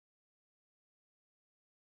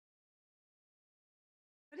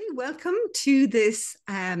welcome to this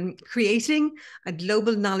Creating a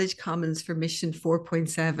Global Knowledge Commons for Mission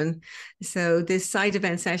 4.7. So this side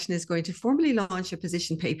event session is going to formally launch a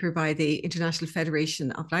position paper by the International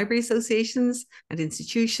Federation of Library Associations and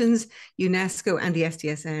Institutions, UNESCO and the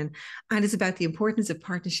SDSN, and it's about the importance of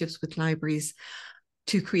partnerships with libraries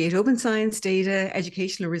to create open science data,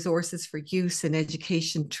 educational resources for use in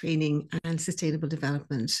education, training, and sustainable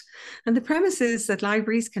development. And the premise is that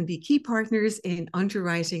libraries can be key partners in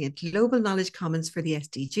underwriting a global knowledge commons for the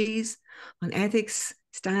SDGs on ethics,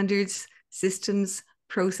 standards, systems,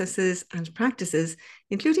 processes, and practices,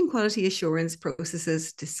 including quality assurance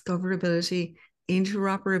processes, discoverability,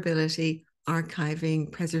 interoperability,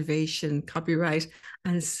 archiving, preservation, copyright,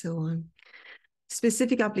 and so on.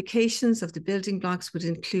 Specific applications of the building blocks would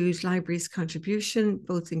include libraries' contribution,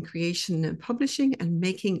 both in creation and publishing, and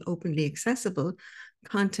making openly accessible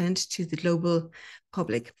content to the global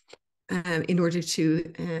public in order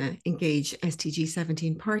to engage SDG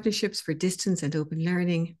 17 partnerships for distance and open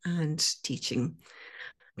learning and teaching.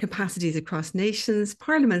 Capacities across nations,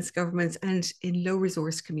 parliaments, governments, and in low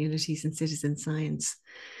resource communities and citizen science.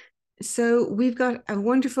 So we've got a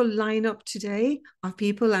wonderful lineup today of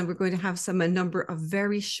people, and we're going to have a number of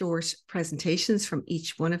very short presentations from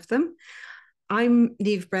each one of them. I'm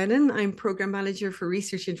Niamh Brennan. I'm Programme Manager for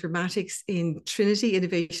Research Informatics in Trinity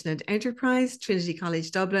Innovation and Enterprise, Trinity College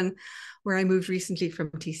Dublin, where I moved recently from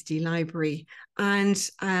TCD Library. And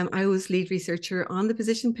I was lead researcher on the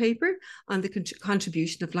position paper on the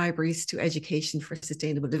contribution of libraries to education for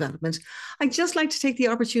sustainable development. I'd just like to take the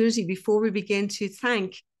opportunity before we begin to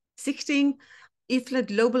thank 16 IFLA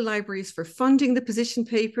global libraries for funding the position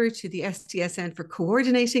paper, to the SDSN for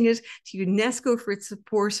coordinating it, to UNESCO for its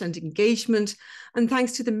support and engagement, and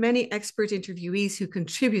thanks to the many expert interviewees who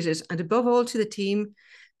contributed, and above all to the team,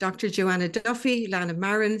 Dr. Joanna Duffy, Lana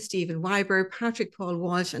Marin, Stephen Weiber, Patrick Paul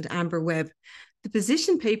Walsh, and Amber Webb. The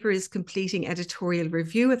position paper is completing editorial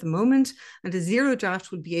review at the moment, and a zero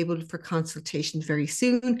draft will be able for consultation very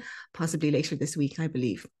soon, possibly later this week, I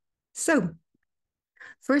believe. So,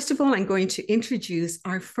 first of all, I'm going to introduce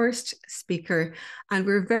our first speaker, and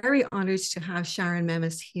we're very honoured to have Sharon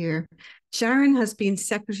Memis here. Sharon has been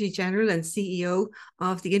Secretary General and CEO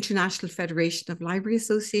of the International Federation of Library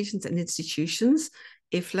Associations and Institutions,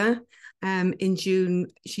 IFLA.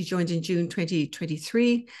 She joined in June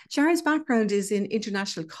 2023. Sharon's background is in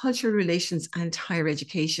international cultural relations and higher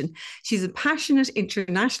education. She's a passionate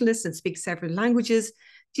internationalist and speaks several languages.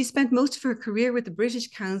 She spent most of her career with the British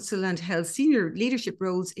Council and held senior leadership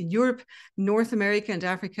roles in Europe, North America, and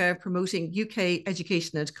Africa, promoting UK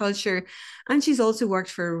education and culture. And she's also worked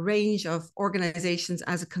for a range of organisations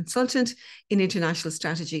as a consultant in international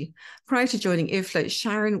strategy. Prior to joining IFLA,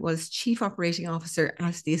 Sharon was Chief Operating Officer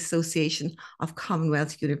at the Association of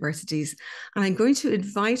Commonwealth Universities. And I'm going to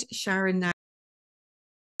invite Sharon now.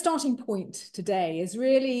 The starting point today is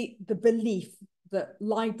really the belief that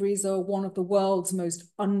libraries are one of the world's most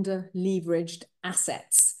under-leveraged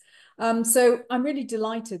assets. So I'm really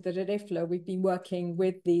delighted that at IFLA we've been working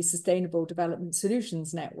with the Sustainable Development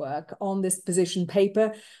Solutions Network on this position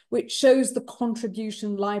paper, which shows the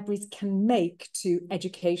contribution libraries can make to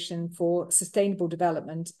education for sustainable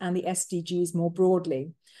development and the SDGs more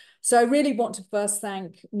broadly. So I really want to first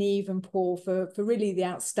thank Niamh and Paul for really the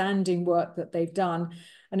outstanding work that they've done.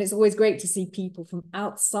 And it's always great to see people from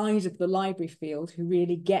outside of the library field who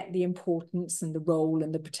really get the importance and the role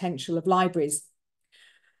and the potential of libraries.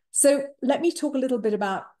 So let me talk a little bit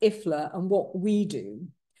about IFLA and what we do.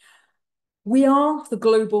 We are the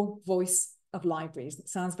global voice of libraries. It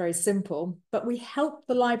sounds very simple, but we help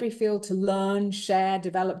the library field to learn, share,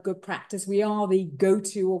 develop good practice. We are the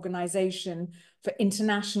go-to organisation for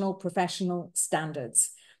international professional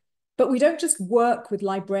standards. But we don't just work with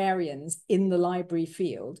librarians in the library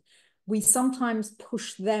field. We sometimes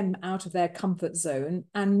push them out of their comfort zone,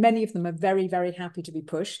 and many of them are very, very happy to be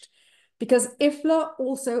pushed, because IFLA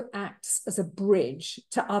also acts as a bridge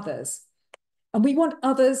to others. And we want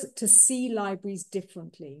others to see libraries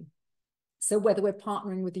differently. So whether we're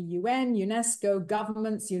partnering with the UN, UNESCO,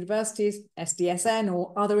 governments, universities, SDSN,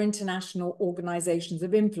 or other international organizations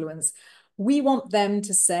of influence, we want them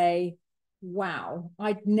to say, wow,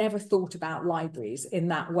 I'd never thought about libraries in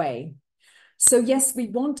that way. So yes, we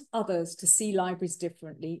want others to see libraries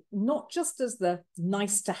differently, not just as the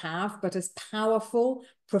nice to have, but as powerful,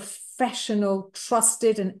 professional,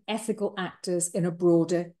 trusted, and ethical actors in a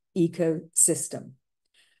broader ecosystem.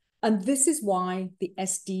 And this is why the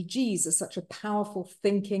SDGs are such a powerful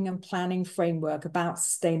thinking and planning framework about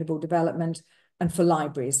sustainable development and for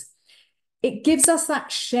libraries. It gives us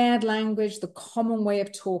that shared language, the common way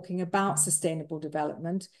of talking about sustainable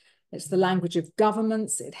development, It's the language of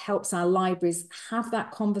governments. It helps our libraries have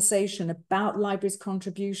that conversation about libraries'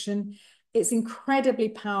 contribution. It's incredibly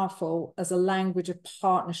powerful as a language of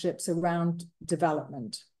partnerships around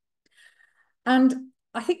development. And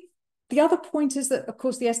I think the other point is that, of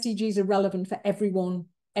course, the SDGs are relevant for everyone,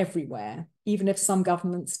 everywhere, even if some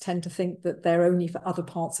governments tend to think that they're only for other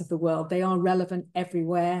parts of the world. They are relevant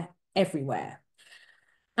everywhere, everywhere.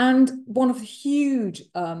 And one of the huge,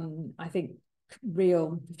 I think,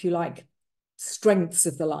 real, if you like, strengths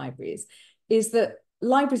of the libraries is that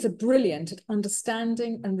libraries are brilliant at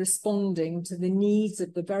understanding and responding to the needs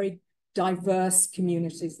of the very diverse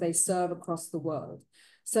communities they serve across the world.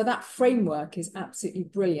 So that framework is absolutely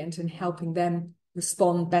brilliant in helping them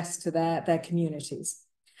respond best to their communities.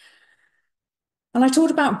 And I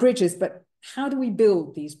talked about bridges, but how do we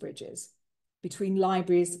build these bridges between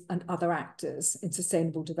libraries and other actors in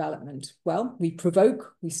sustainable development? Well, we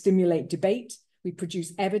provoke, we stimulate debate, we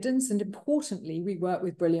produce evidence, and importantly, we work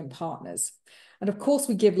with brilliant partners. And of course,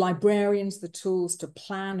 we give librarians the tools to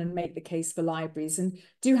plan and make the case for libraries. And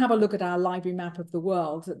do have a look at our library map of the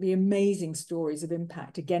world, at the amazing stories of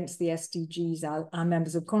impact against the SDGs our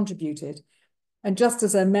members have contributed. And just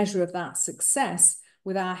as a measure of that success,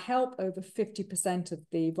 with our help, over 50% of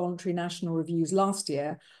the voluntary national reviews last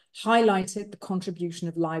year highlighted the contribution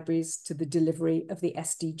of libraries to the delivery of the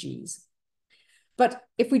SDGs. But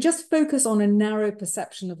if we just focus on a narrow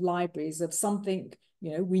perception of libraries, of something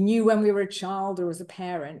we knew when we were a child or as a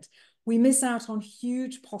parent, we miss out on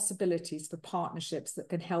huge possibilities for partnerships that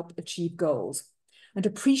can help achieve goals. And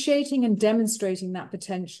appreciating and demonstrating that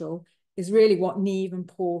potential is really what Niamh and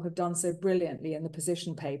Paul have done so brilliantly in the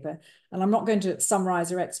position paper. And I'm not going to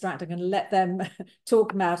summarize or extract, I'm going to let them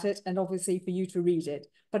talk about it and obviously for you to read it.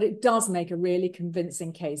 But it does make a really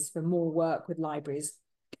convincing case for more work with libraries.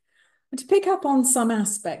 And to pick up on some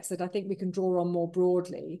aspects that I think we can draw on more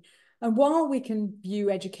broadly, and while we can view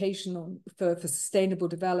education for sustainable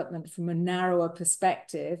development from a narrower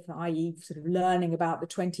perspective, i.e. sort of learning about the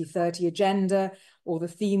 2030 agenda or the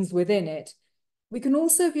themes within it, we can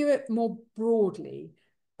also view it more broadly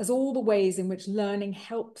as all the ways in which learning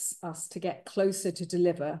helps us to get closer to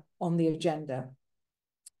deliver on the agenda.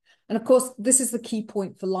 And of course, this is the key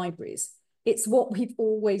point for libraries. It's what we've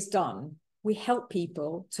always done. We help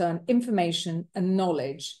people turn information and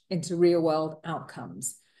knowledge into real-world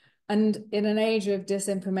outcomes. And in an age of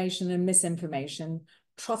disinformation and misinformation,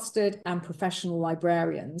 trusted and professional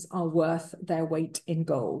librarians are worth their weight in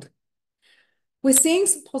gold. We're seeing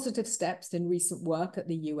some positive steps in recent work at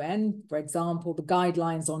the UN. For example, the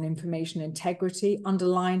guidelines on information integrity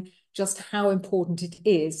underline just how important it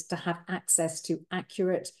is to have access to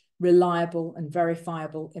accurate, reliable, and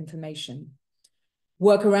verifiable information.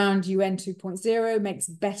 Work around UN 2.0 makes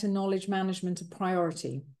better knowledge management a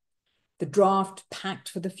priority. The draft Pact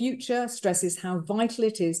for the Future stresses how vital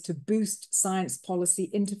it is to boost science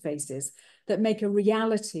policy interfaces that make a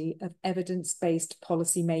reality of evidence-based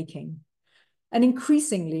policy making. And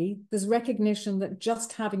increasingly, there's recognition that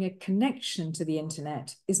just having a connection to the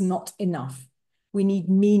internet is not enough. We need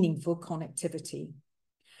meaningful connectivity.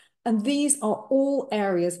 And these are all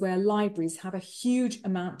areas where libraries have a huge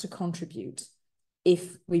amount to contribute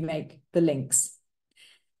if we make the links.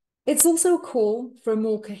 It's also a call for a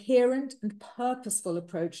more coherent and purposeful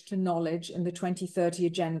approach to knowledge in the 2030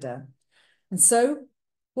 agenda. And so,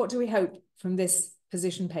 what do we hope from this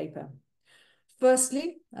position paper?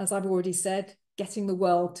 Firstly, as I've already said, getting the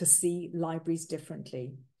world to see libraries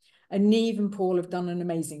differently. And Niamh and Paul have done an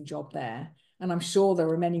amazing job there, and I'm sure there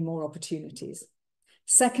are many more opportunities.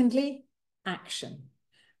 Secondly, action.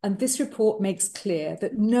 And this report makes clear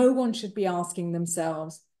that no one should be asking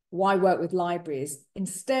themselves, why work with libraries?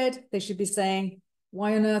 Instead, they should be saying,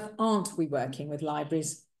 why on earth aren't we working with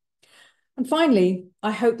libraries? And finally,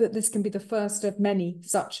 I hope that this can be the first of many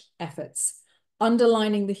such efforts,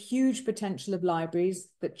 underlining the huge potential of libraries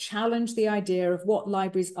that challenge the idea of what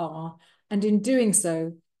libraries are, and in doing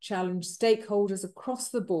so, challenge stakeholders across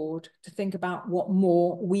the board to think about what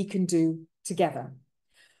more we can do together.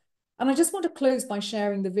 And I just want to close by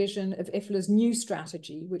sharing the vision of IFLA's new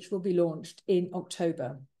strategy, which will be launched in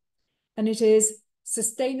October. And it is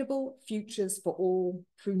sustainable futures for all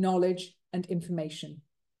through knowledge and information.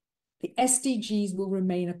 The SDGs will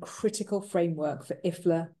remain a critical framework for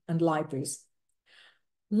IFLA and libraries.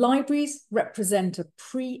 Libraries represent a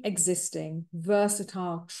pre-existing,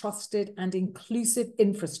 versatile, trusted, and inclusive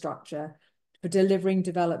infrastructure for delivering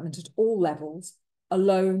development at all levels,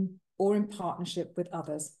 alone or in partnership with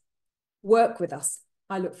others. Work with us.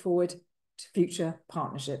 I look forward to future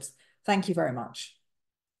partnerships. Thank you very much.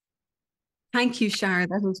 Thank you, Shara.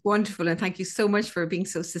 That was wonderful. And thank you so much for being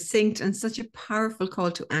so succinct and such a powerful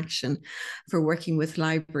call to action for working with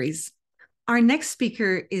libraries. Our next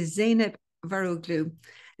speaker is Zeynep Varoglu.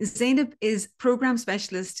 Zeynep is Program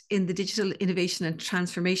Specialist in the Digital Innovation and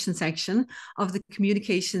Transformation section of the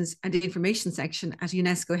Communications and Information section at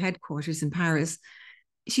UNESCO headquarters in Paris.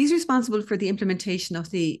 She's responsible for the implementation of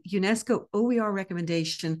the UNESCO OER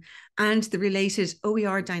recommendation and the related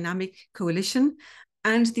OER Dynamic Coalition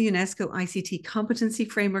and the UNESCO ICT Competency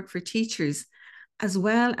Framework for Teachers, as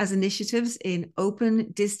well as initiatives in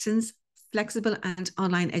open, distance, flexible, and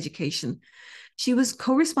online education. She was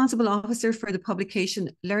co-responsible officer for the publication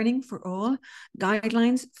Learning for All,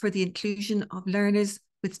 Guidelines for the Inclusion of Learners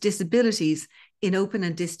with Disabilities in Open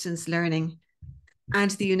and Distance Learning, and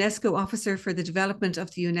the UNESCO officer for the development of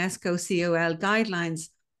the UNESCO COL Guidelines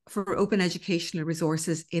for open educational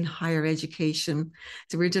resources in higher education.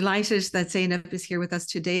 So we're delighted that Zeynep is here with us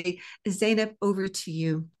today. Zeynep, over to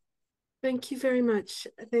you. Thank you very much.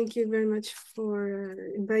 Thank you very much for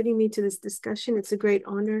inviting me to this discussion. It's a great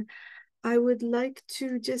honor. I would like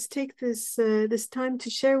to just take this time to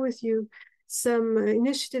share with you some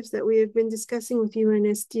initiatives that we have been discussing with UN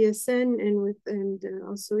SDSN and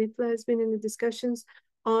also IFLA has been in the discussions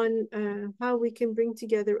on how we can bring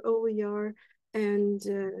together OER and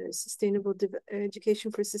sustainable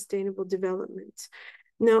education for sustainable development.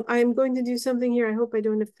 Now, I'm going to do something here. I hope I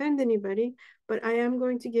don't offend anybody, but I am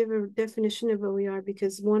going to give a definition of OER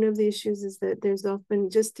because one of the issues is that there's often,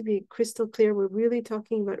 just to be crystal clear, we're really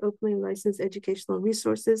talking about openly licensed educational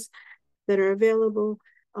resources that are available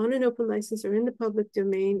on an open license or in the public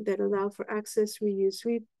domain that allow for access, reuse,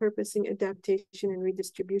 repurposing, adaptation, and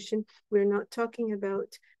redistribution. We're not talking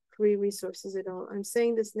about free resources at all. I'm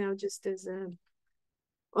saying this now just as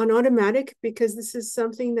on automatic because this is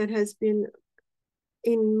something that has been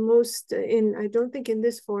I don't think in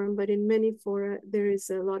this forum, but in many fora, there is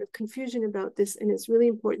a lot of confusion about this. And it's really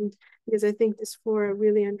important because I think this fora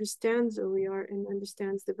really understands OER and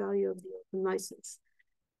understands the value of the open license.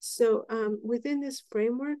 So within this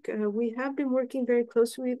framework, we have been working very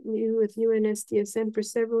closely with UN SDSN for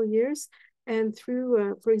several years. And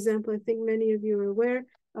through, for example, I think many of you are aware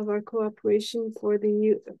of our cooperation for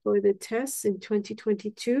the tests in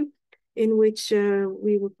 2022, in which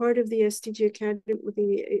we were part of the SDG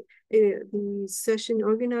Academy, the session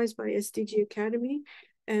organized by SDG Academy,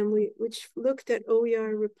 and which looked at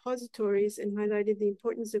OER repositories and highlighted the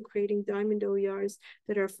importance of creating diamond OERs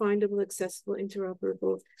that are findable, accessible,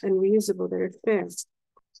 interoperable, and reusable, that are fair.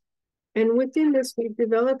 And within this, we've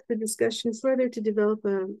developed the discussion further to develop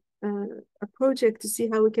a project to see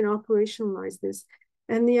how we can operationalize this.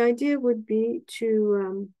 And the idea would be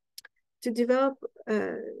to develop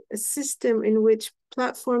a system in which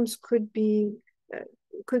platforms could be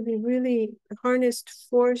really harnessed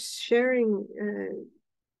for sharing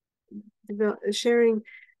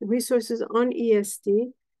resources on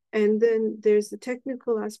ESD. And then there's the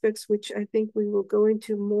technical aspects, which I think we will go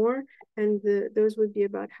into more. And those would be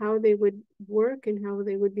about how they would work and how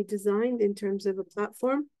they would be designed in terms of a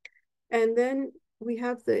platform. And then we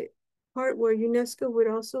have the part where UNESCO would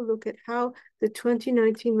also look at how the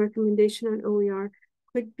 2019 recommendation on OER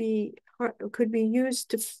could be used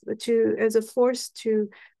to as a force to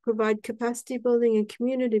provide capacity building and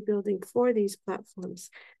community building for these platforms.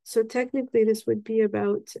 So technically, this would be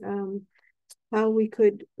about how we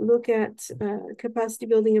could look at capacity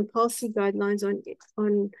building and policy guidelines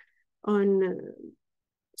on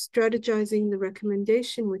strategizing the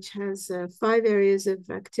recommendation, which has 5 areas of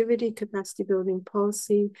activity: capacity building,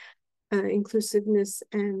 policy, inclusiveness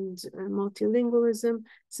and multilingualism,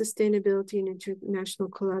 sustainability and international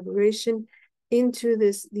collaboration into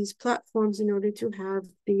these platforms in order to have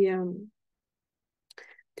the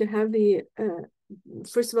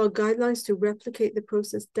first of all, guidelines to replicate the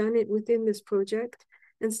process done within this project,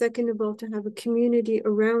 and second of all, to have a community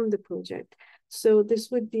around the project. So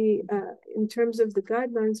this would be, in terms of the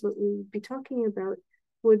guidelines, what we would be talking about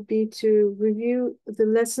would be to review the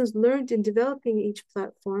lessons learned in developing each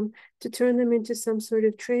platform, to turn them into some sort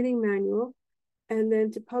of training manual, and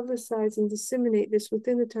then to publicize and disseminate this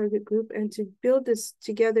within the target group, and to build this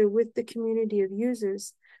together with the community of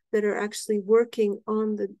users that are actually working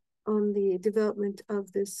on the development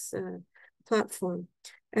of this platform.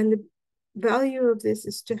 And the value of this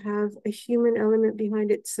is to have a human element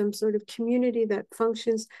behind it, some sort of community that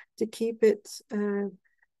functions to keep it to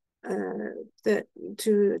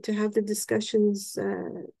have the discussions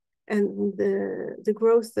and the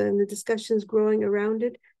growth and the discussions growing around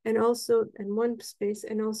it, and also in one space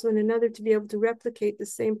and also in another, to be able to replicate the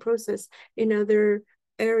same process in other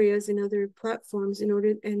areas, in other platforms, in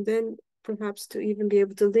order, and then perhaps to even be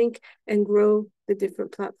able to link and grow the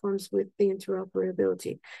different platforms with the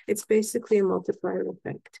interoperability. It's basically a multiplier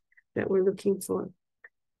effect that we're looking for.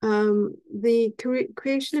 The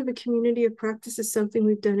creation of a community of practice is something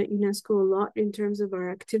we've done at UNESCO a lot in terms of our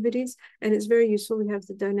activities, and it's very useful. We have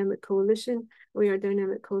the Dynamic Coalition. We are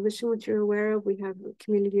Dynamic Coalition, which you're aware of. We have a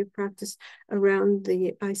community of practice around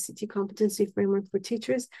the ICT competency framework for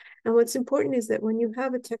teachers. And what's important is that when you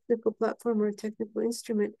have a technical platform or a technical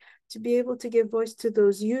instrument, to be able to give voice to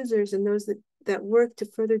those users and those that work to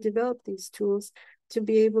further develop these tools, to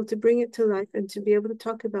be able to bring it to life and to be able to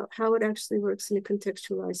talk about how it actually works in a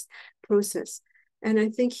contextualized process. And I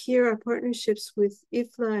think here our partnerships with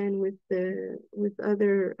IFLA and with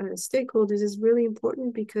other stakeholders is really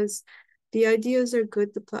important, because the ideas are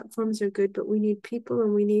good, the platforms are good, but we need people,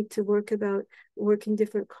 and we need to work in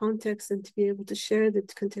different contexts and to be able to share the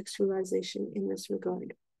contextualization in this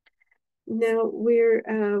regard. Now we're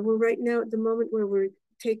right now at the moment where we're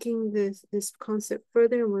taking this concept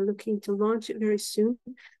further, and we're looking to launch it very soon.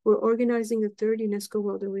 We're organizing the 3rd UNESCO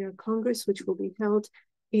World OER Congress, which will be held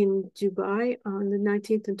in Dubai on the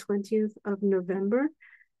 19th and 20th of November.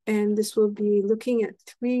 And this will be looking at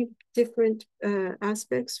 3 different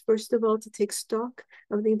aspects. First of all, to take stock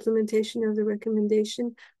of the implementation of the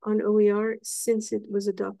recommendation on OER since it was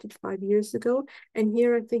adopted 5 years ago. And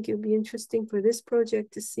here I think it would be interesting for this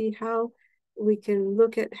project to see how we can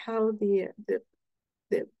look at how the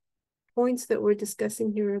points that we're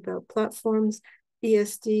discussing here about platforms,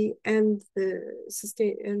 ESD, and the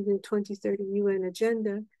 2030 UN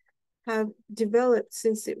agenda have developed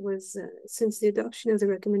since the adoption of the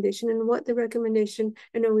recommendation, and what the recommendation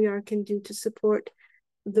and OER can do to support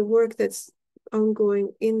the work that's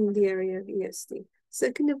ongoing in the area of ESD.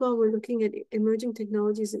 Second of all, we're looking at emerging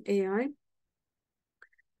technologies in AI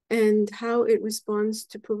and how it responds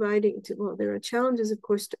to providing well, there are challenges, of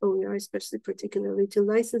course, to OER, especially particularly to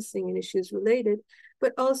licensing and issues related,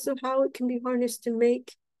 but also how it can be harnessed to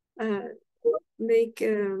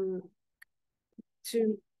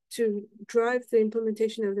to drive the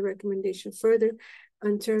implementation of the recommendation further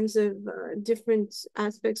in terms of different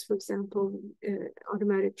aspects, for example,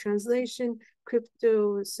 automatic translation,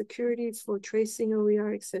 crypto security for tracing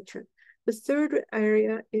OER, etc. The third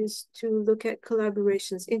area is to look at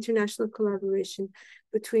collaborations, international collaboration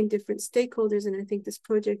between different stakeholders. And I think this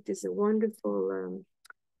project is a wonderful,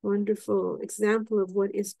 wonderful example of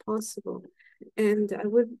what is possible. And I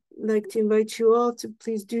would like to invite you all to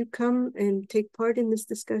please do come and take part in this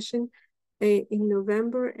discussion in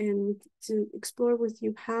November, and to explore with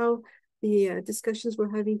you how the discussions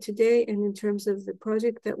we're having today, and in terms of the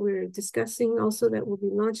project that we're discussing also that will be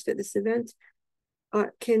launched at this event,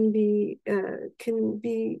 can be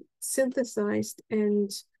synthesized and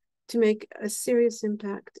to make a serious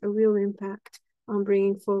impact, a real impact on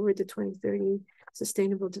bringing forward the 2030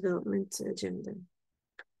 Sustainable Development Agenda.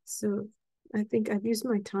 So I think I've used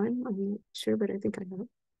my time. I'm not sure, but I think I have.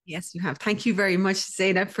 Yes, you have. Thank you very much,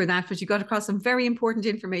 Zainab, for that. But you got across some very important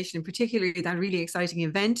information, particularly that really exciting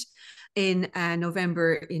event in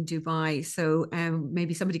November in Dubai. So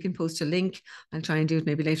maybe somebody can post a link. I'll try and do it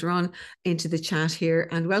maybe later on into the chat here.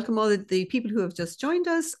 And welcome all of the people who have just joined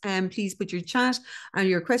us. Please put your chat and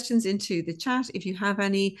your questions into the chat if you have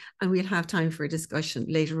any, and we'll have time for a discussion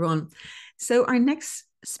later on. So our next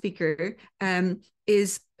speaker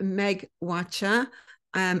is Meg Wacha.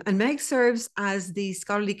 And Meg serves as the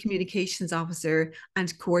Scholarly Communications Officer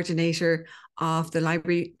and Coordinator of the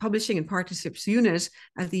Library Publishing and Partnerships Unit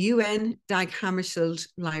at the UN Dag Hammarskjöld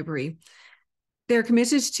Library. They're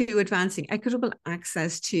committed to advancing equitable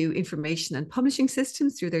access to information and publishing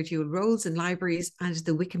systems through their dual roles in libraries and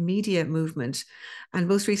the Wikimedia movement. And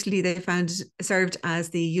most recently, they served as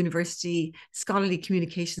the University Scholarly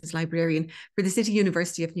Communications Librarian for the City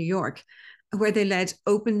University of New York, where they led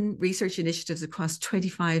open research initiatives across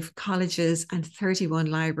 25 colleges and 31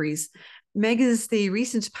 libraries. Meg is the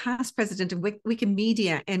recent past president of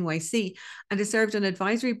Wikimedia NYC and has served on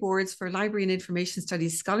advisory boards for Library and Information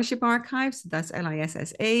Studies Scholarship Archives, that's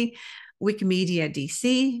LISSA, Wikimedia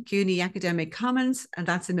DC, CUNY Academic Commons, and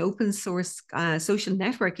that's an open source social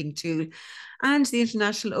networking tool, and the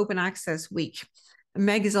International Open Access Week.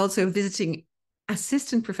 Meg is also visiting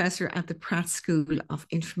Assistant Professor at the Pratt School of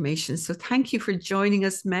Information. So thank you for joining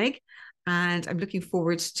us, Meg, and I'm looking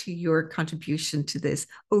forward to your contribution to this.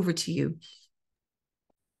 Over to you.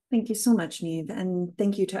 Thank you so much, Niamh, and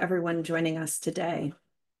thank you to everyone joining us today.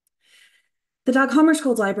 The Dag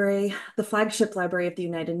Hammarskjöld Library, the flagship library of the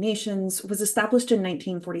United Nations, was established in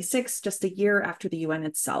 1946, just a year after the UN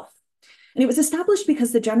itself. And it was established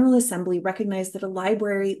because the General Assembly recognized that a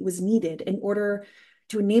library was needed in order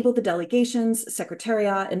to enable the delegations,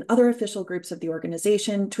 secretariat, and other official groups of the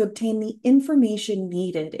organization to obtain the information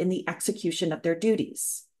needed in the execution of their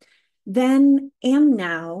duties. Then and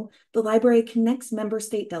now, the library connects member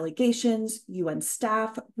state delegations, UN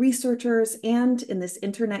staff, researchers, and in this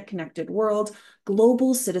internet-connected world,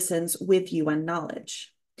 global citizens with UN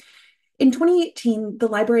knowledge. In 2018, the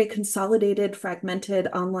library consolidated fragmented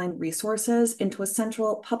online resources into a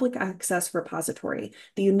central public access repository,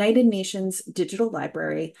 the United Nations Digital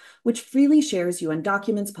Library, which freely shares UN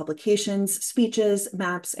documents, publications, speeches,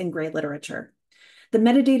 maps, and gray literature. The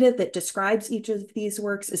metadata that describes each of these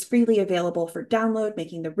works is freely available for download,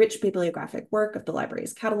 making the rich bibliographic work of the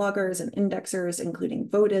library's catalogers and indexers, including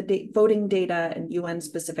voting data and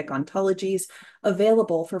UN-specific ontologies,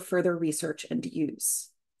 available for further research and use.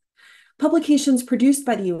 Publications produced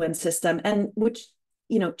by the UN system, and which,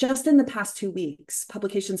 just in the past 2 weeks,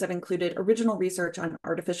 publications have included original research on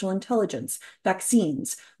artificial intelligence,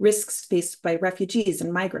 vaccines, risks faced by refugees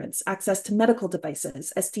and migrants, access to medical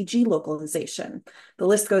devices, SDG localization. The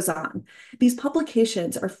list goes on. These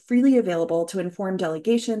publications are freely available to inform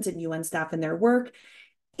delegations and UN staff in their work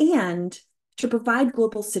and to provide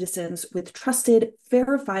global citizens with trusted,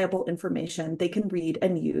 verifiable information they can read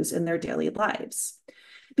and use in their daily lives.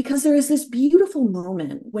 Because there is this beautiful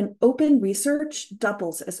moment when open research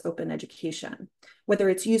doubles as open education, whether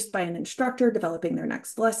it's used by an instructor developing their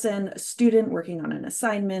next lesson, a student working on an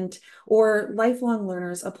assignment, or lifelong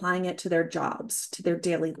learners applying it to their jobs, to their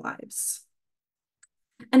daily lives.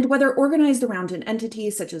 And whether organized around an entity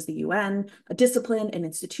such as the UN, a discipline, an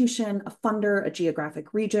institution, a funder, a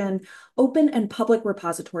geographic region, open and public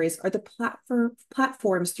repositories are the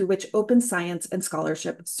platforms through which open science and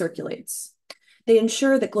scholarship circulates. They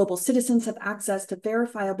ensure that global citizens have access to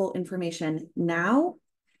verifiable information now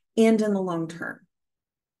and in the long term.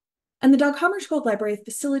 And the Dag Hammarskjöld Library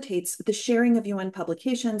facilitates the sharing of UN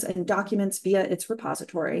publications and documents via its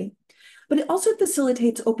repository, but it also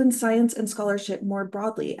facilitates open science and scholarship more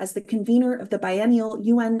broadly as the convener of the biennial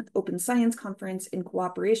UN Open Science Conference in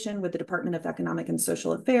cooperation with the Department of Economic and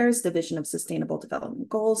Social Affairs, Division of Sustainable Development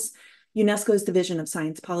Goals, UNESCO's Division of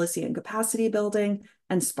Science Policy and Capacity Building,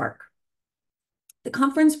 and SPARC. The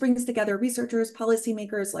conference brings together researchers,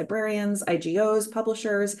 policymakers, librarians, IGOs,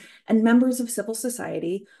 publishers, and members of civil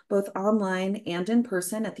society, both online and in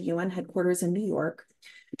person at the UN headquarters in New York,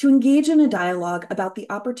 to engage in a dialogue about the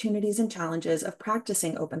opportunities and challenges of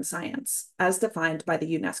practicing open science, as defined by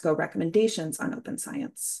the UNESCO recommendations on open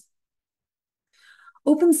science.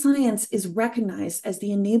 Open science is recognized as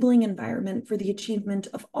the enabling environment for the achievement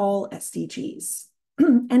of all SDGs.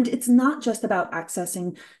 And it's not just about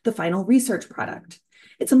accessing the final research product.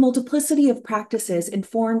 It's a multiplicity of practices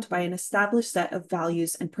informed by an established set of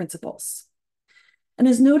values and principles. And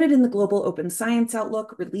as noted in the Global Open Science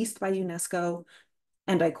Outlook released by UNESCO,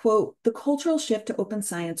 and I quote, "The cultural shift to open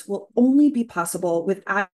science will only be possible with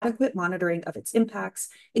adequate monitoring of its impacts,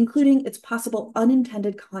 including its possible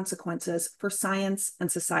unintended consequences for science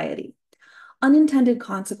and society. Unintended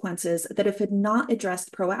consequences that, if not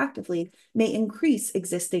addressed proactively, may increase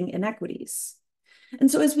existing inequities."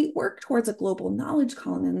 And so as we work towards a global knowledge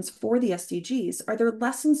commons for the SDGs, are there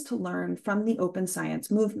lessons to learn from the open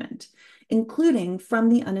science movement, including from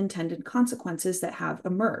the unintended consequences that have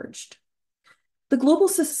emerged? The Global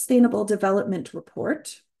Sustainable Development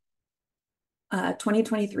Report,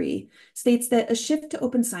 2023, states that a shift to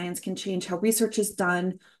open science can change how research is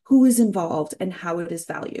done, who is involved, and how it is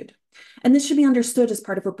valued. And this should be understood as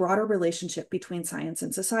part of a broader relationship between science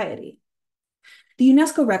and society. The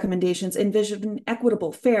UNESCO recommendations envision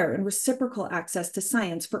equitable, fair, and reciprocal access to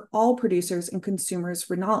science for all producers and consumers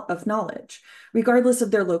of knowledge, regardless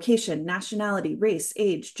of their location, nationality, race,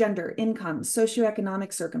 age, gender, income,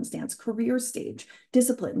 socioeconomic circumstance, career stage,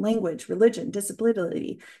 discipline, language, religion,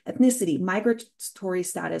 disability, ethnicity, migratory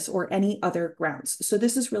status, or any other grounds. So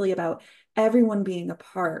this is really about everyone being a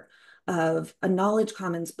part of a knowledge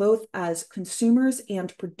commons, both as consumers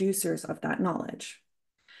and producers of that knowledge.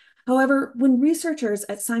 However, when researchers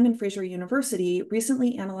at Simon Fraser University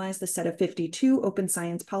recently analyzed a set of 52 open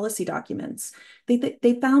science policy documents,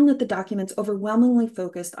 they found that the documents overwhelmingly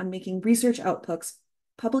focused on making research outputs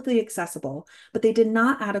publicly accessible, but they did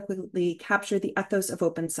not adequately capture the ethos of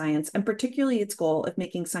open science, and particularly its goal of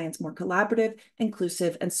making science more collaborative,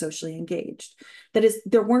 inclusive, and socially engaged. That is,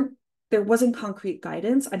 there wasn't concrete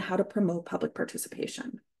guidance on how to promote public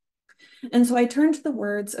participation. And so I turned to the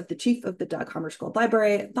words of the chief of the Dag Hammarskjöld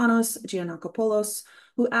Library, Thanos Giannakopoulos,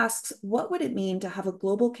 who asks, what would it mean to have a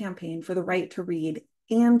global campaign for the right to read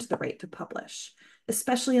and the right to publish,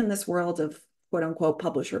 especially in this world of quote unquote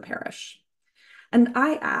publish or perish? And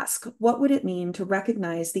I ask, what would it mean to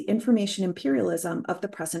recognize the information imperialism of the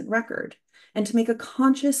present record and to make a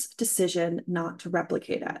conscious decision not to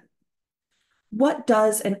replicate it? What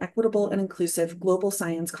does an equitable and inclusive global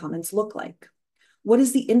science commons look like? What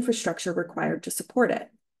is the infrastructure required to support it?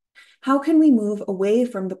 How can we move away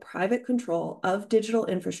from the private control of digital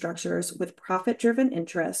infrastructures with profit-driven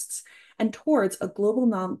interests and towards a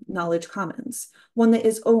global knowledge commons, one that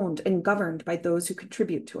is owned and governed by those who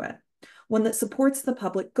contribute to it, one that supports the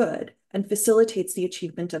public good and facilitates the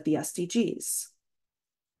achievement of the SDGs?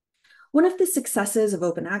 One of the successes of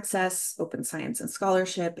open access, open science and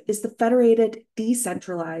scholarship is the federated,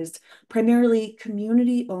 decentralized, primarily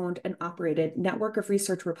community-owned and operated network of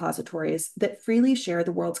research repositories that freely share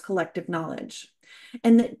the world's collective knowledge,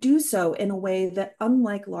 and that do so in a way that,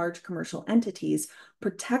 unlike large commercial entities,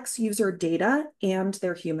 protects user data and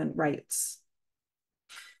their human rights.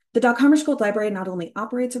 The Dag Hammarskjöld Library not only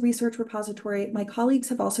operates a research repository, my colleagues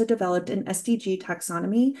have also developed an SDG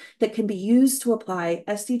taxonomy that can be used to apply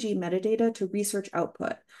SDG metadata to research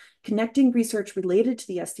output, connecting research related to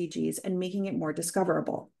the SDGs and making it more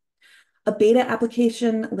discoverable. A beta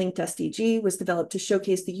application, Linked SDG, was developed to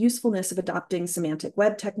showcase the usefulness of adopting semantic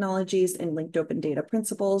web technologies and linked open data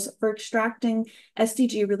principles for extracting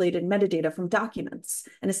SDG-related metadata from documents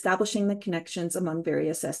and establishing the connections among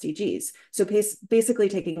various SDGs. So basically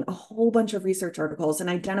taking a whole bunch of research articles and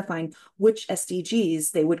identifying which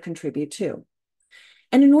SDGs they would contribute to.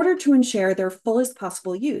 And in order to ensure their fullest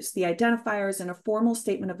possible use, the identifiers and a formal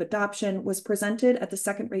statement of adoption was presented at the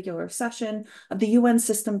second regular session of the UN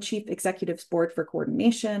System Chief Executives Board for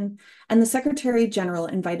Coordination, and the Secretary General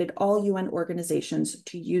invited all UN organizations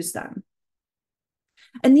to use them.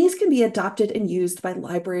 And these can be adopted and used by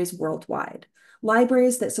libraries worldwide,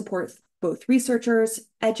 libraries that support both researchers,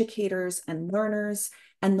 educators, and learners,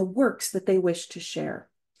 and the works that they wish to share.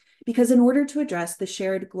 Because in order to address the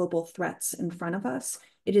shared global threats in front of us,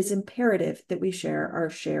 it is imperative that we share our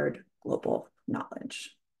shared global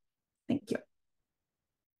knowledge. Thank you.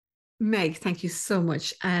 Meg, thank you so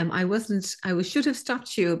much. I should have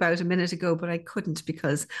stopped you about a minute ago, but I couldn't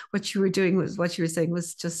because what you were saying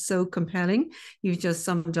was just so compelling. You just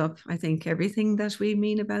summed up, I think, everything that we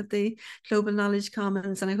mean about the global knowledge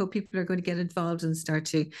commons, and I hope people are going to get involved and start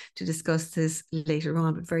to discuss this later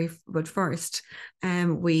on. But first,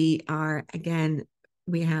 we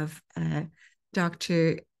have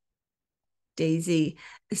Dr. Daisy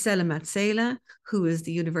Selematsela, who is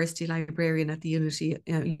the university librarian at the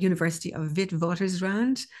University of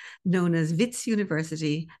Witwatersrand, known as WITS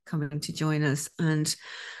University, coming to join us. And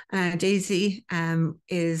Daisy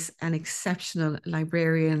is an exceptional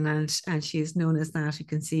librarian, and she is known as that. You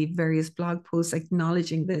can see various blog posts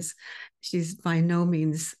acknowledging this. She's by no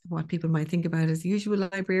means what people might think about as the usual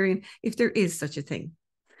librarian, if there is such a thing.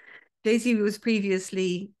 Daisy was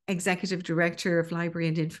previously Executive Director of Library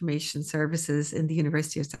and Information Services in the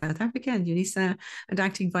University of South Africa and UNISA, and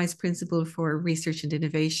Acting Vice Principal for Research and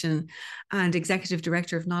Innovation, and Executive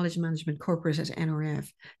Director of Knowledge Management Corporate at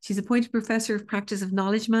NRF. She's appointed Professor of Practice of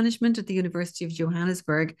Knowledge Management at the University of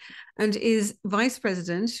Johannesburg, and is Vice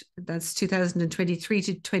President, that's 2023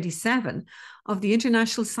 to 27, of the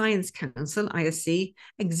International Science Council, ISC,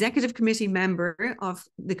 Executive Committee member of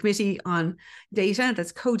the Committee on Data,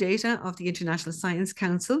 that's CODATA, of the International Science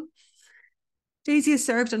Council. Daisy has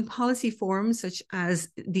served on policy forums such as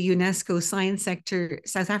the UNESCO Science Sector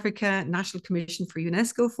South Africa National Commission for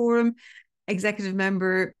UNESCO Forum, Executive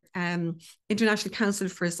Member, International Council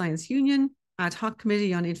for Science Union, Ad Hoc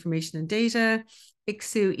Committee on Information and Data,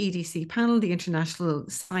 ICSU EDC Panel, the International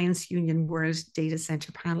Science Union World Data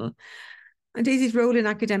Center Panel. And Daisy's role in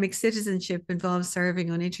academic citizenship involves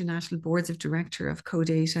serving on international boards of director of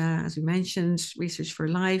CODATA, as we mentioned, Research for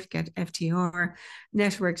Life, Get FTR,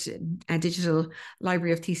 Networked Digital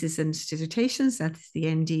Library of Theses and Dissertations, that's the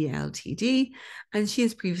NDLTD. And she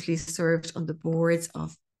has previously served on the boards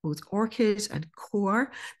of both ORCID and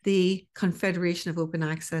CORE, the Confederation of Open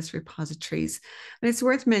Access Repositories. And it's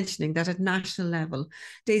worth mentioning that at national level,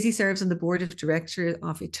 Daisy serves on the board of directors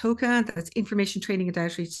of ITOCA, that's Information Training and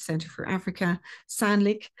Outreach Centre for Africa,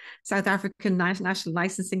 SANLIC, South African National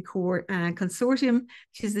Licensing Consortium.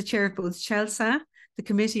 She's the chair of both CHELSA, the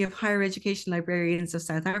Committee of Higher Education Librarians of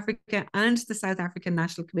South Africa, and the South African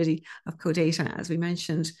National Committee of CODATA, as we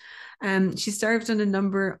mentioned. She served on a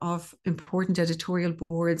number of important editorial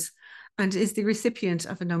boards and is the recipient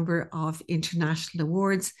of a number of international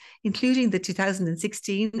awards, including the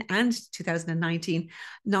 2016 and 2019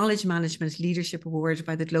 Knowledge Management Leadership Award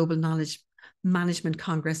by the Global Knowledge Management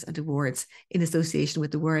Congress and Awards in association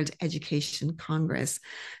with the World Education Congress.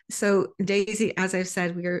 So Daisy, as I've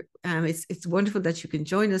said, it's wonderful that you can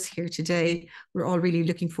join us here today. We're all really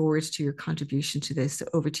looking forward to your contribution to this. So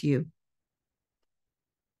over to you.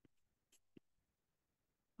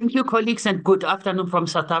 Thank you, colleagues, and good afternoon from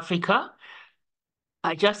South Africa.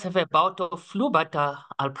 I just have a bout of flu, but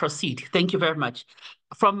I'll proceed. Thank you very much.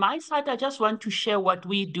 From my side, I just want to share what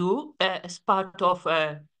we do as part of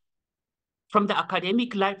from the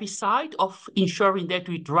academic library side of ensuring that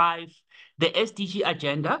we drive the SDG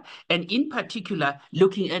agenda, and in particular,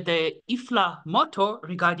 looking at the IFLA motto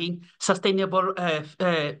regarding sustainable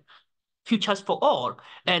futures for all.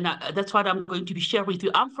 And that's what I'm going to be sharing with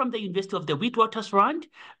you. I'm from the University of the Witwatersrand,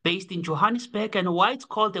 based in Johannesburg. And why it's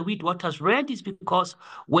called the Witwatersrand is because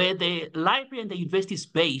where the library and the university is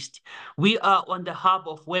based, we are on the hub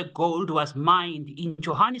of where gold was mined in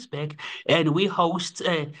Johannesburg. And we host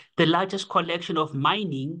the largest collection of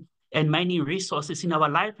mining and mining resources in our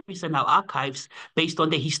libraries and our archives based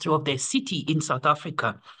on the history of the city in South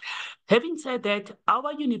Africa. Having said that,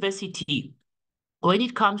 our university, when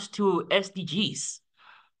it comes to SDGs,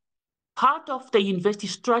 part of the university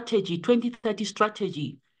strategy, 2030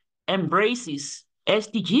 strategy, embraces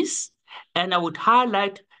SDGs, and I would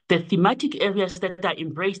highlight the thematic areas that are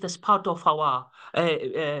embraced as part of our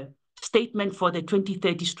statement for the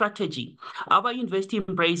 2030 strategy. Our university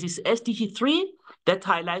embraces SDG 3, that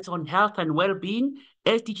highlights on health and well-being,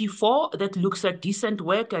 SDG 4, that looks at decent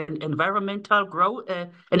work and environmental growth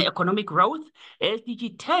and economic growth,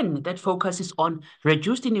 SDG 10, that focuses on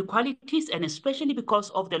reduced inequalities, and especially because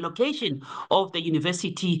of the location of the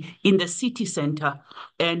university in the city center,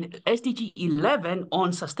 and SDG 11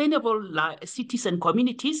 on sustainable cities and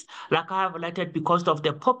communities, like I have highlighted, because of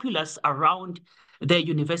the populace around the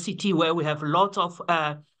university, where we have lots of,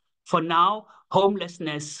 for now,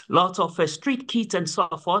 homelessness, lots of street kids and so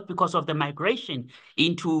forth because of the migration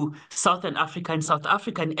into Southern Africa and South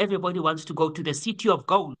Africa, and everybody wants to go to the city of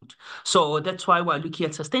gold. So that's why we're looking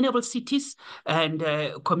at sustainable cities and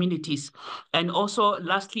communities. And also,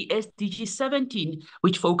 lastly, SDG 17,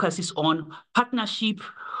 which focuses on partnership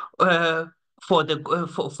for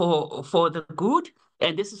the good.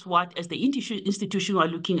 And this is what, as the institution, we're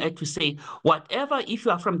looking at to say, whatever, if you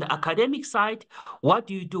are from the academic side, what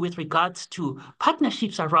do you do with regards to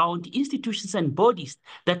partnerships around institutions and bodies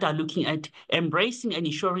that are looking at embracing and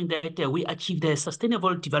ensuring that we achieve the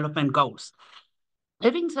sustainable development goals?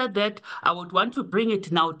 Having said that, I would want to bring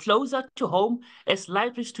it now closer to home as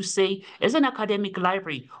libraries to say, as an academic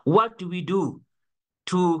library, what do we do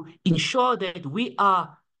to ensure that we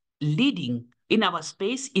are leading in our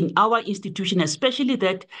space, in our institution, especially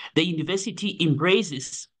that the university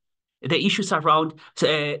embraces the issues around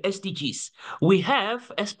SDGs. We have,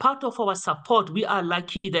 as part of our support, we are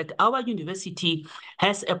lucky that our university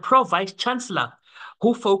has a pro-vice chancellor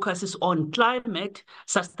who focuses on climate,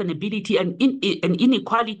 sustainability, and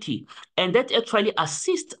inequality. And that actually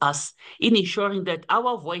assists us in ensuring that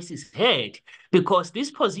our voice is heard, because this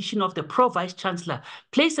position of the pro-vice chancellor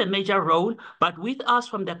plays a major role. But with us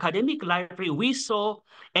from the academic library, we saw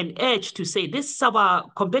an edge to say, this is our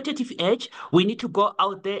competitive edge. We need to go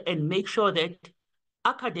out there and make sure that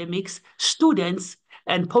academics, students,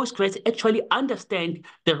 and postgrads actually understand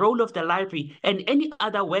the role of the library and any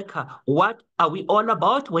other worker. What are we all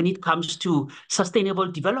about when it comes to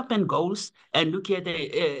sustainable development goals and look at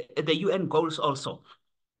the UN goals also?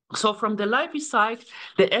 So from the library side,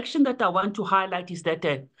 the action that I want to highlight is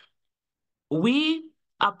that we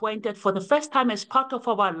appointed for the first time as part of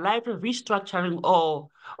our library restructuring or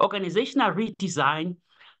organizational redesign,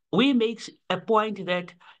 we make a point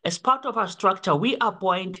that as part of our structure, we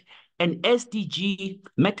appoint an SDG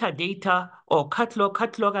metadata or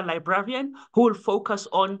cataloger librarian who will focus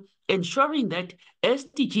on ensuring that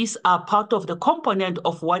SDGs are part of the component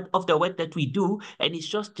of the work that we do, and it's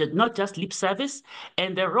just not just lip service.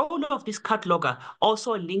 And the role of this cataloger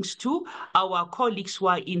also links to our colleagues who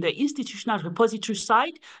are in the institutional repository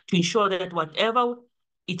side to ensure that whatever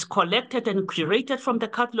it's collected and curated from the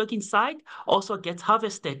cataloging side also gets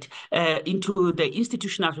harvested into the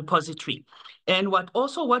institutional repository. And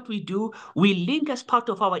what we do, we link as part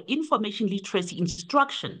of our information literacy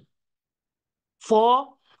instruction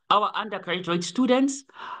for our undergraduate students,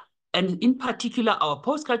 and in particular our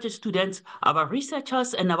postgraduate students, our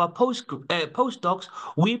researchers, and our postdocs.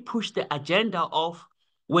 We push the agenda of,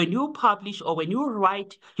 when you publish or when you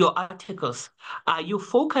write your articles, are you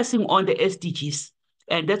focusing on the SDGs?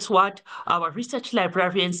 And that's what our research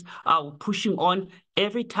librarians are pushing on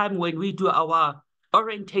every time when we do our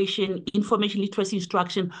orientation, information literacy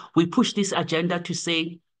instruction. We push this agenda to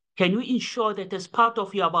say, can you ensure that as part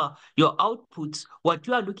of your outputs, what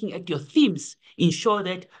you are looking at, your themes, ensure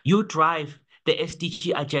that you drive the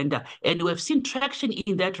SDG agenda? And we have seen traction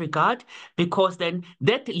in that regard, because then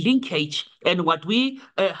that linkage and what we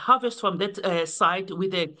harvest from that side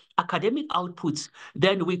with the academic outputs,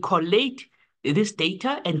 then we collate this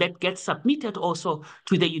data, and that gets submitted also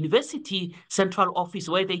to the university central office,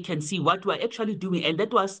 where they can see what we're actually doing. And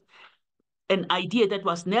that was an idea that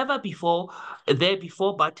was never there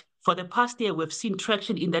before, but for the past year, we've seen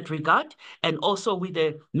traction in that regard, and also with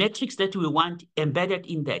the metrics that we want embedded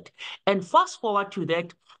in that. And fast forward to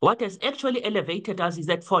that, what has actually elevated us is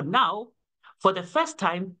that for now, for the first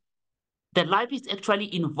time, the library is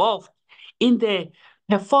actually involved in the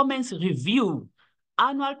performance review,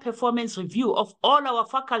 annual performance review of all our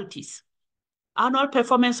faculties. Annual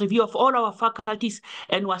performance review of all our faculties,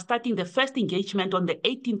 and we're starting the first engagement on the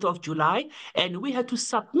 18th of July, and we had to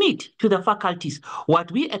submit to the faculties what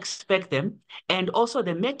we expect them, and also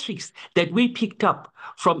the metrics that we picked up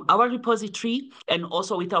from our repository and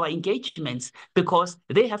also with our engagements, because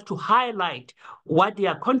they have to highlight what they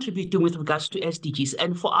are contributing with regards to SDGs.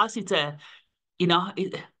 And for us, it's a,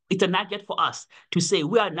 it's a nugget for us to say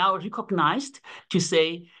we are now recognized, to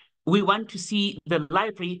say we want to see the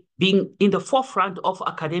library being in the forefront of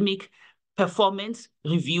academic performance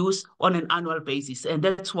reviews on an annual basis. And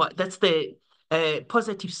that's the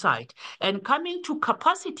positive side. And coming to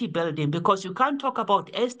capacity building, because you can't talk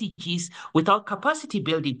about SDGs without capacity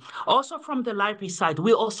building. Also from the library side,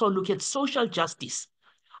 we also look at social justice.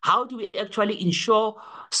 How do we actually ensure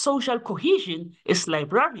social cohesion as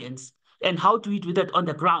librarians? And how do we do that on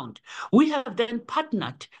the ground? We have then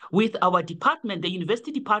partnered with our department, the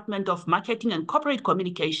University Department of Marketing and Corporate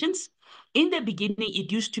Communications. In the beginning,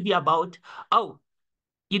 it used to be about, the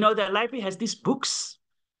library has these books,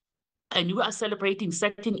 and we are celebrating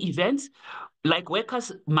certain events like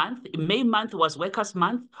Workers' Month. May month was Workers'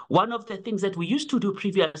 Month. One of the things that we used to do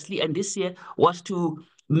previously and this year was to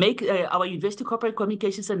make our University Corporate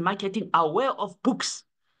Communications and Marketing aware of books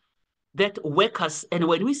that workers, and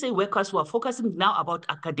when we say workers, we're focusing now about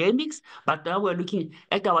academics, but now we're looking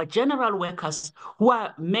at our general workers who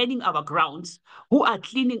are manning our grounds, who are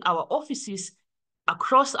cleaning our offices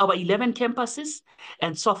across our 11 campuses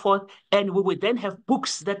and so forth. And we will then have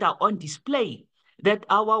books that are on display that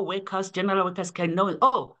our workers, general workers, can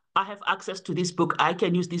know, I have access to this book, I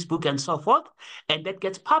can use this book, and so forth. And that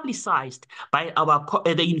gets publicized by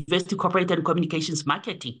the University Corporate and Communications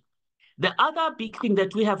Marketing. The other big thing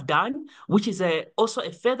that we have done, which is also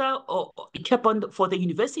a feather or cap on for the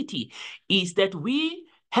university, is that we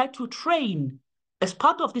had to train, as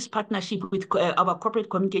part of this partnership with our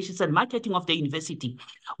corporate communications and marketing of the university,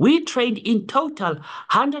 we trained in total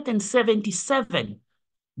 177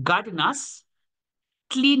 gardeners,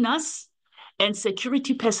 cleaners, and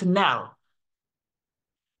security personnel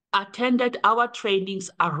attended our trainings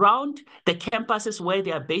around the campuses where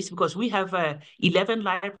they are based, because we have 11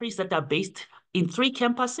 libraries that are based in 3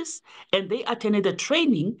 campuses, and they attended a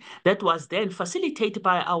training that was then facilitated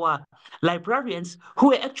by our librarians, who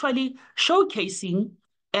were actually showcasing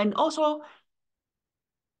and also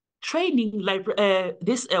training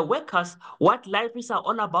these workers what libraries are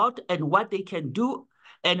all about and what they can do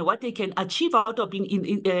and what they can achieve out of being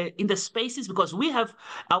in the spaces, because we have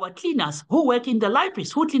our cleaners who work in the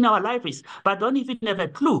libraries, who clean our libraries, but don't even have a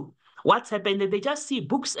clue what's happened. They just see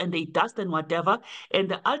books and they dust and whatever. And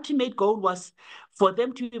the ultimate goal was for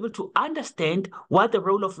them to be able to understand what the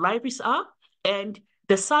role of libraries are. And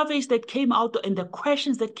the surveys that came out and the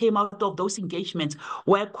questions that came out of those engagements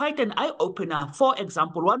were quite an eye-opener. For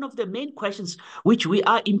example, one of the main questions which we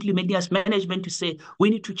are implementing as management to say,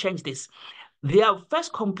 we need to change this. Their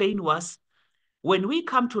first complaint was, when we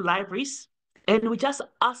come to libraries and we just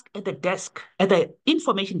ask at the desk, at the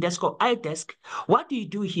information desk or iDesk, what do you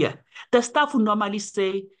do here? The staff will normally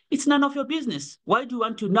say, it's none of your business. Why do you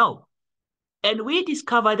want to know? And we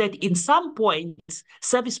discovered that in some points,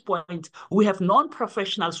 service points, we have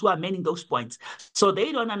non-professionals who are manning those points. So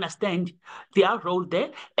they don't understand their role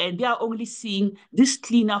there, and they are only seeing this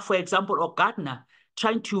cleaner, for example, or gardener,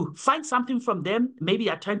 trying to find something from them. Maybe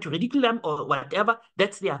they're trying to ridicule them or whatever.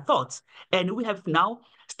 That's their thoughts. And we have now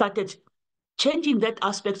started changing that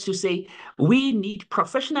aspect to say we need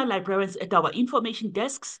professional librarians at our information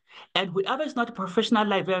desks, and whoever is not a professional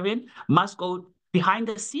librarian must go behind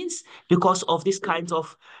the scenes because of these kinds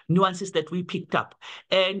of nuances that we picked up.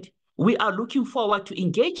 And we are looking forward to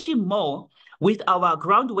engaging more with our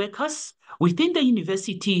ground workers within the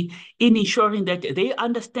university in ensuring that they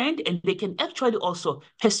understand and they can actually also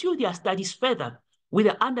pursue their studies further with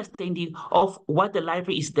an understanding of what the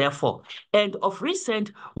library is there for. And of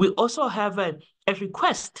recent, we also have a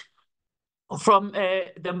request from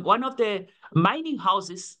one of the mining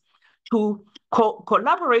houses to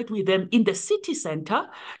collaborate with them in the city center,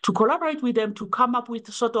 to collaborate with them to come up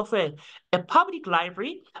with sort of a public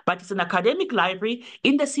library, but it's an academic library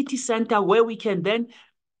in the city center where we can then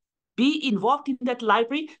be involved in that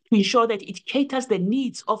library to ensure that it caters the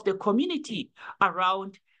needs of the community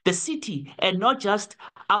around the city and not just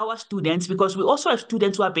our students, because we also have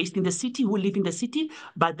students who are based in the city, who live in the city,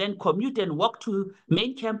 but then commute and walk to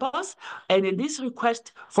main campus. And in this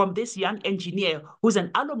request from this young engineer, who's an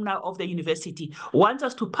alumni of the university, wants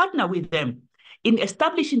us to partner with them in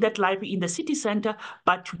establishing that library in the city center,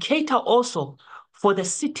 but to cater also for the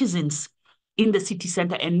citizens in the city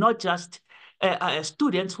center and not just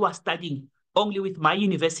students who are studying only with my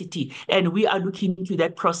university. And we are looking into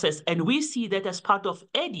that process. And we see that as part of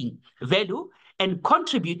adding value and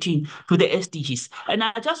contributing to the SDGs. And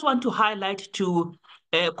I just want to highlight to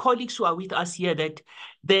colleagues who are with us here that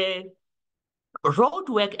the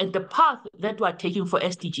roadwork and the path that we are taking for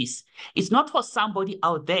SDGs is not for somebody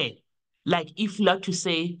out there like IFLA to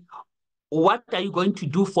say, what are you going to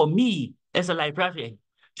do for me as a librarian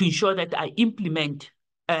to ensure that I implement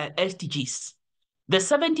SDGs? The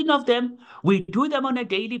 17 of them, we do them on a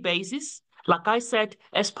daily basis. Like I said,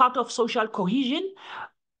 as part of social cohesion,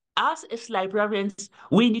 us as librarians,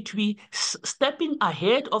 we need to be stepping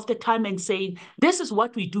ahead of the time and saying, this is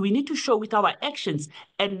what we do. We need to show with our actions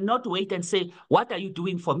and not wait and say, what are you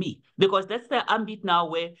doing for me? Because that's the ambit now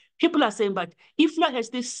where people are saying, but IFLA has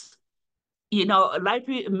this,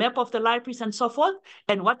 library map of the libraries and so forth,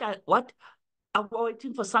 and what are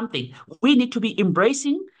waiting for something. We need to be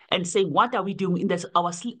embracing and saying, what are we doing in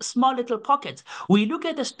our small little pockets? We look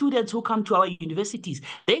at the students who come to our universities.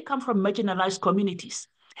 They come from marginalized communities.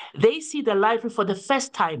 They see the library for the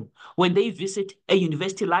first time when they visit a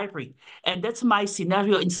university library. And that's my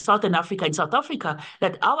scenario in Southern Africa, in South Africa,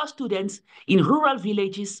 that our students in rural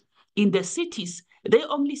villages, in the cities, they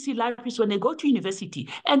only see libraries when they go to university.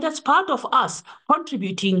 And that's part of us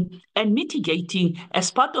contributing and mitigating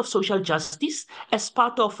as part of social justice, as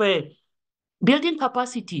part of building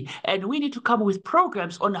capacity. And we need to come with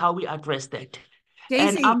programs on how we address that.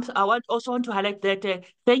 Daisy. And I also want to highlight that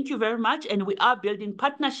thank you very much. And we are building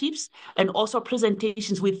partnerships and also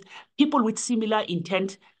presentations with people with similar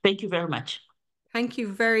intent. Thank you very much. Thank you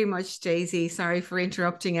very much, Daisy. Sorry for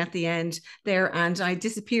interrupting at the end there. And I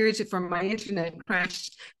disappeared from my internet,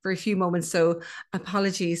 crashed for a few moments. So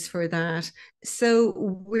apologies for that. So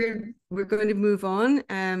we're going to move on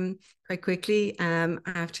quite quickly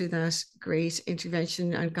after that great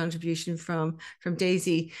intervention and contribution from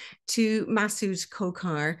Daisy to Masood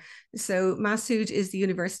Khokar. So Masood is the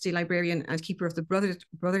university librarian and keeper of the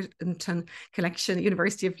Brotherton Collection,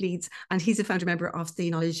 University of Leeds, and he's a founder member of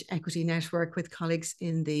the Knowledge Equity Network with colleagues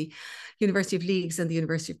in the University of Leeds and the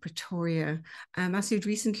University of Pretoria. Masood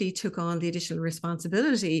recently took on the additional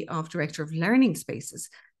responsibility of Director of Learning Spaces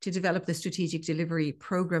to develop the strategic delivery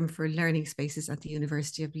program for learning spaces at the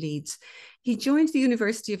University of Leeds. He joined the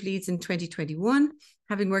University of Leeds in 2021,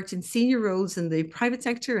 having worked in senior roles in the private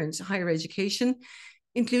sector and higher education,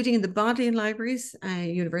 including in the Bodleian Libraries,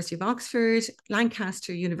 University of Oxford,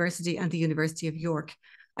 Lancaster University, and the University of York.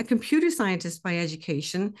 A computer scientist by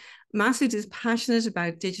education, Masood is passionate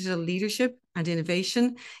about digital leadership and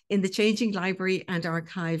innovation in the changing library and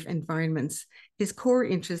archive environments. His core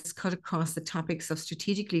interests cut across the topics of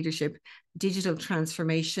strategic leadership, digital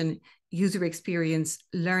transformation, user experience,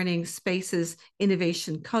 learning spaces,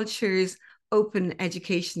 innovation cultures, open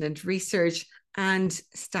education and research, and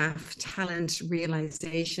staff talent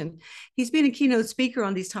realization. He's been a keynote speaker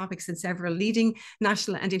on these topics in several leading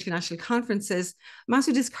national and international conferences.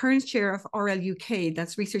 Masood is current chair of RL UK,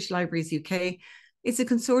 that's Research Libraries UK. It's a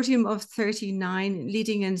consortium of 39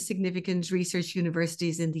 leading and significant research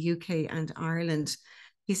universities in the UK and Ireland.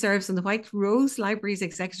 He serves on the White Rose Libraries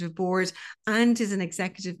Executive Board and is an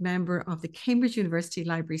executive member of the Cambridge University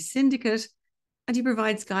Library Syndicate, and he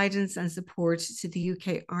provides guidance and support to the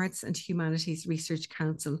UK Arts and Humanities Research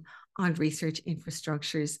Council on research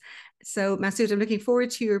infrastructures. So Masood, I'm looking forward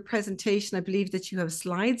to your presentation. I believe that you have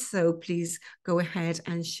slides, so please go ahead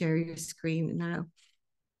and share your screen now.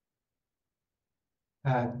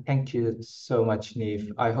 Thank you so much,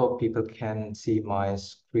 Neve. I hope people can see my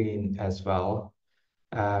screen as well.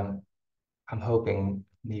 I'm hoping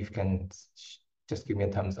Neve can just give me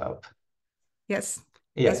a thumbs up. Yes.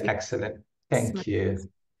 Yes, excellent. Thank you.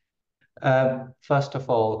 First of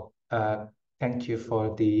all, thank you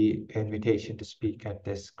for the invitation to speak at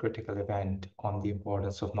this critical event on the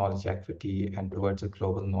importance of knowledge equity and towards a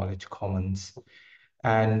global knowledge commons.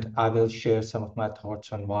 And I will share some of my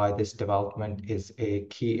thoughts on why this development is a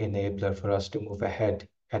key enabler for us to move ahead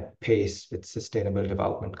at pace with Sustainable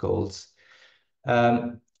Development Goals.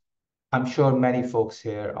 I'm sure many folks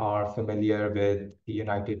here are familiar with the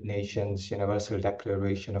United Nations Universal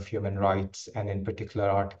Declaration of Human Rights, and in particular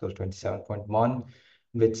Article 27.1,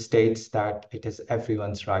 which states that it is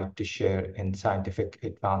everyone's right to share in scientific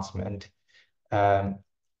advancement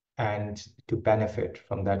and to benefit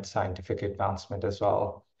from that scientific advancement as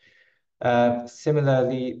well.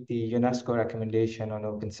 Similarly, the UNESCO recommendation on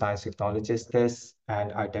open science acknowledges this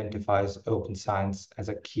and identifies open science as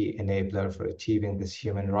a key enabler for achieving this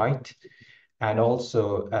human right. And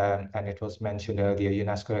also, and it was mentioned earlier,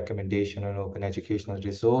 UNESCO recommendation on open educational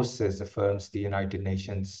resources affirms the United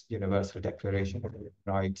Nations Universal Declaration of Human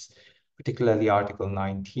Rights, particularly Article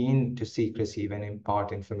 19, to seek, receive, and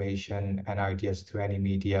impart information and ideas through any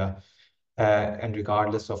media, and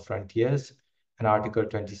regardless of frontiers, and Article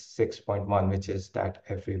 26.1, which is that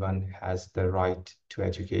everyone has the right to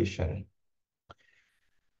education.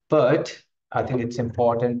 But I think it's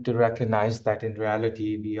important to recognize that in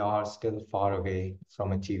reality, we are still far away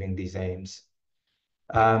from achieving these aims.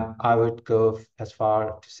 I would go as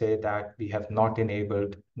far to say that we have not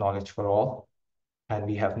enabled knowledge for all, and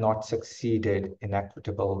we have not succeeded in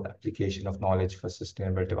equitable application of knowledge for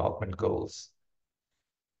Sustainable Development Goals.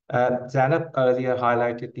 Zainab earlier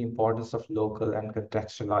highlighted the importance of local and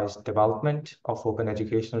contextualized development of open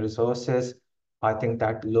educational resources. I think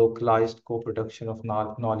that localized co-production of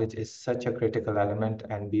knowledge is such a critical element,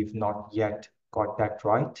 and we've not yet got that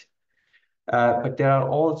right. But there are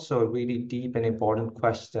also really deep and important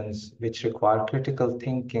questions which require critical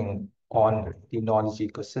thinking on the knowledge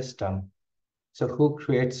ecosystem. So who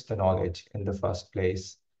creates the knowledge in the first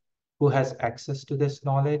place? Who has access to this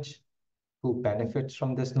knowledge? Who benefits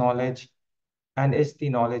from this knowledge? And is the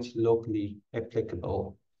knowledge locally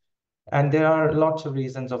applicable? And there are lots of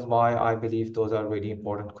reasons of why I believe those are really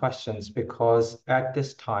important questions, because at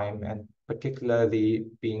this time, and particularly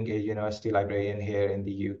being a university librarian here in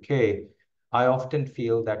the UK, I often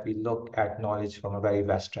feel that we look at knowledge from a very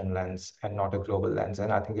Western lens and not a global lens.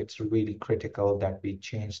 And I think it's really critical that we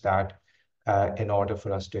change that in order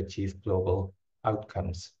for us to achieve global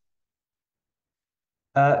outcomes.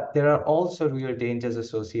 There are also real dangers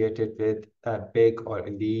associated with big or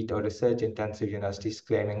elite or research-intensive universities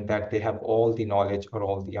claiming that they have all the knowledge or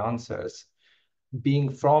all the answers.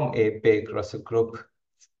 Being from a big Russell Group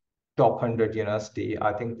top 100 university,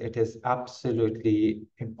 I think it is absolutely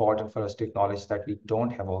important for us to acknowledge that we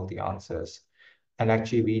don't have all the answers. And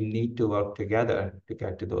actually, we need to work together to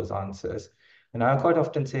get to those answers. And I quite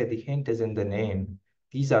often say the hint is in the name.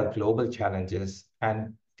 These are global challenges,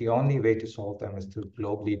 and the only way to solve them is through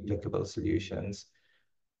globally applicable solutions.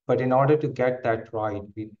 But in order to get that right,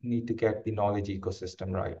 we need to get the knowledge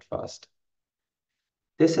ecosystem right first.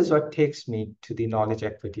 This is what takes me to the Knowledge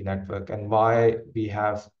Equity Network and why we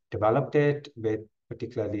have developed it with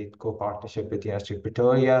particularly co-partnership with the University of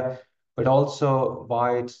Pretoria, but also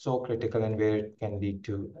why it's so critical and where it can lead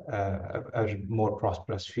to a more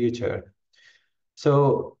prosperous future.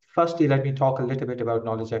 So firstly, let me talk a little bit about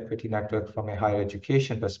Knowledge Equity Network from a higher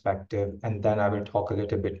education perspective, and then I will talk a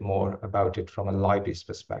little bit more about it from a library's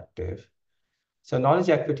perspective. So Knowledge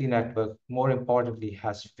Equity Network, more importantly,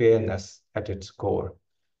 has fairness at its core.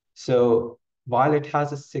 So while it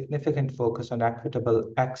has a significant focus on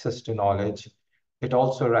equitable access to knowledge, it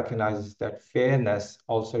also recognizes that fairness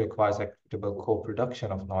also requires equitable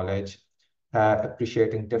co-production of knowledge,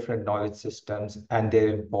 appreciating different knowledge systems and their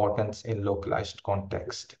importance in localized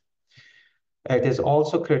context. It is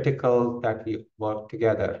also critical that we work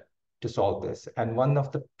together to solve this. And one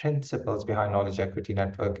of the principles behind Knowledge Equity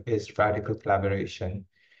Network is radical collaboration.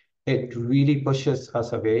 It really pushes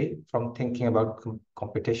us away from thinking about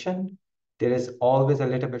competition. There is always a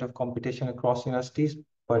little bit of competition across universities,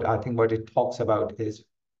 but I think what it talks about is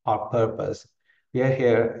our purpose. We are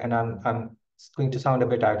here, and I'm going to sound a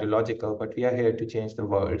bit ideological, but we are here to change the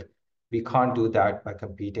world. We can't do that by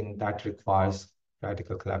competing. That requires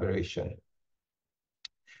radical collaboration.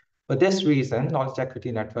 For this reason, Knowledge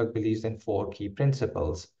Equity Network believes in 4 key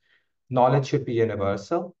principles. Knowledge should be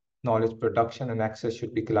universal. Knowledge production and access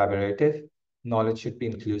should be collaborative. Knowledge should be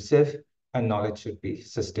inclusive, and knowledge should be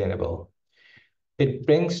sustainable. It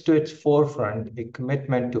brings to its forefront a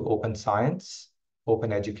commitment to open science,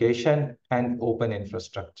 open education, and open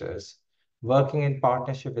infrastructures, working in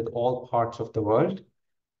partnership with all parts of the world,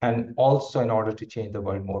 and also in order to change the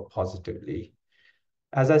world more positively.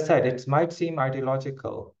 As I said, it might seem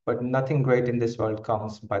ideological, but nothing great in this world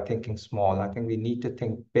comes by thinking small. I think we need to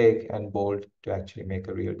think big and bold to actually make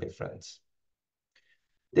a real difference.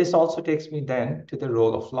 This also takes me then to the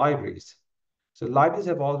role of libraries. So libraries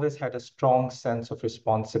have always had a strong sense of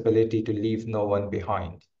responsibility to leave no one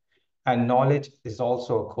behind. And knowledge is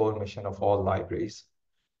also a core mission of all libraries.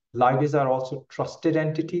 Libraries are also trusted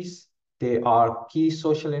entities. They are key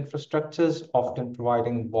social infrastructures, often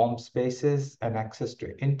providing warm spaces and access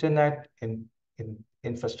to internet in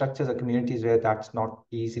infrastructures or communities where that's not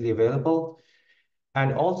easily available,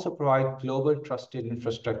 and also provide global trusted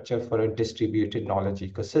infrastructure for a distributed knowledge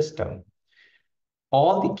ecosystem.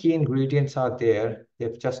 All the key ingredients are there,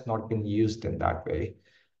 they've just not been used in that way.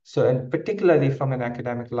 So, and particularly from an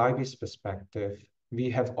academic libraries perspective, we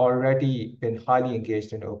have already been highly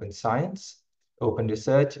engaged in open science, open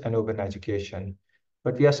research, and open education,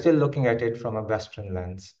 but we are still looking at it from a Western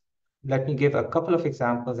lens. Let me give a couple of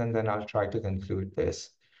examples and then I'll try to conclude this.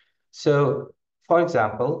 So, for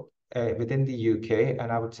example, within the UK,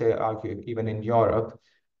 and I would say argue even in Europe,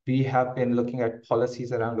 we have been looking at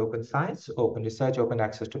policies around open science, open research, open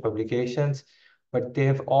access to publications, but they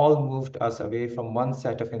have all moved us away from one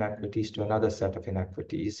set of inequities to another set of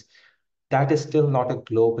inequities. That is still not a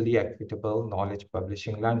globally equitable knowledge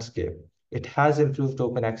publishing landscape. It has improved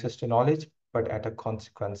open access to knowledge, but at a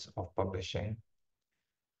consequence of publishing.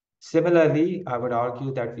 Similarly, I would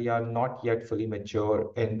argue that we are not yet fully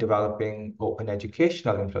mature in developing open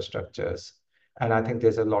educational infrastructures, and I think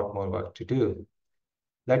there's a lot more work to do.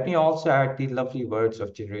 Let me also add the lovely words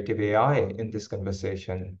of generative AI in this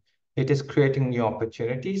conversation. It is creating new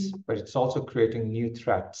opportunities, but it's also creating new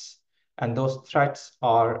threats. And those threats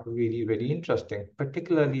are really, really interesting,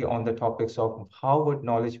 particularly on the topics of how would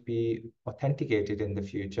knowledge be authenticated in the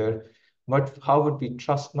future? How would we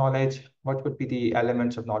trust knowledge? What would be the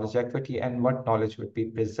elements of knowledge equity, and what knowledge would be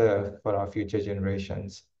preserved for our future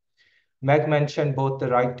generations? Meg mentioned both the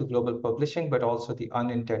right to global publishing, but also the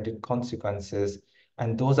unintended consequences,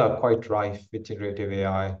 and those are quite rife with generative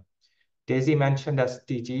AI. Daisy mentioned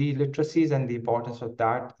SDG literacies and the importance of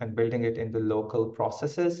that and building it in the local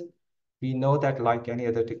processes. We know that like any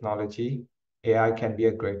other technology, AI can be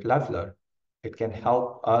a great leveler. It can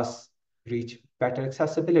help us reach better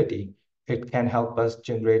accessibility. It can help us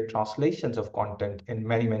generate translations of content in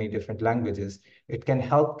many, many different languages. It can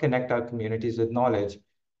help connect our communities with knowledge,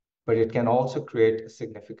 but it can also create a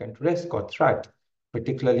significant risk or threat,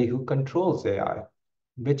 particularly who controls AI.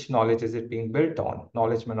 Which knowledge is it being built on?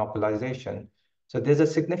 Knowledge monopolization. So there's a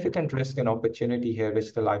significant risk and opportunity here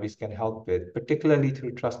which the libraries can help with, particularly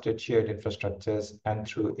through trusted shared infrastructures and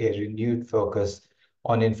through a renewed focus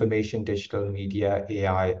on information, digital media,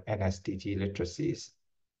 AI, and SDG literacies.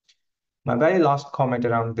 My very last comment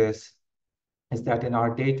around this is that in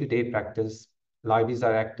our day-to-day practice, libraries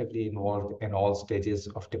are actively involved in all stages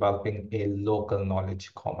of developing a local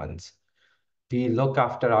knowledge commons. We look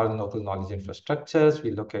after our local knowledge infrastructures,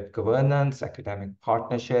 we look at governance, academic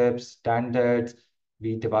partnerships, standards,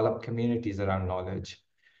 we develop communities around knowledge.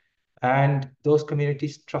 And those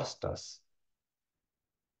communities trust us.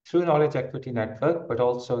 Through Knowledge Equity Network, but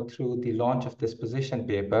also through the launch of this position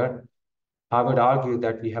paper, I would argue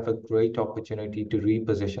that we have a great opportunity to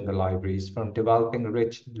reposition the libraries from developing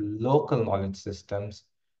rich local knowledge systems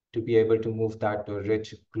to be able to move that to a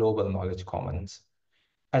rich global knowledge commons.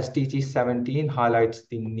 SDG 17 highlights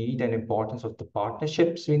the need and importance of the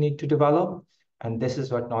partnerships we need to develop. And this is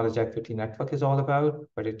what Knowledge Equity Network is all about,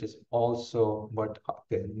 but it is also what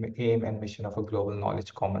the aim and mission of a global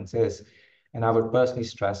knowledge commons is. And I would personally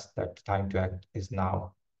stress that the time to act is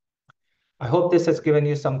now. I hope this has given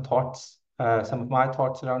you some thoughts, some of my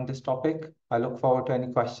thoughts around this topic. I look forward to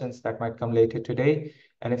any questions that might come later today.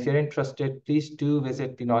 And if you're interested, please do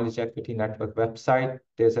visit the Knowledge Equity Network website.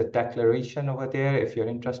 There's a declaration over there. If you're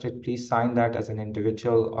interested, please sign that as an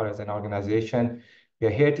individual or as an organization. We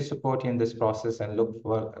are here to support you in this process and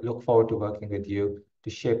look forward to working with you to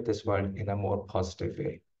shape this world in a more positive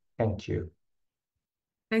way. Thank you.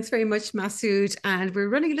 Thanks very much, Masood. And we're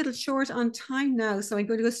running a little short on time now, so I'm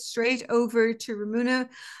going to go straight over to Ramuna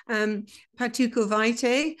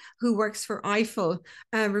Patukovaite, who works for IFL.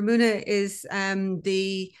 Ramuna is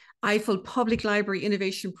the IFL Public Library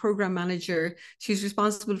Innovation Program Manager. She's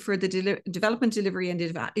responsible for the development, delivery, and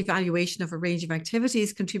evaluation of a range of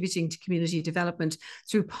activities contributing to community development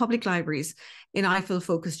through public libraries in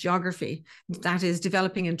IFL-focused geography, that is,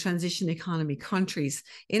 developing and transition economy countries.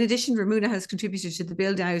 In addition, Ramuna has contributed to the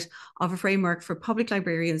build-out of a framework for public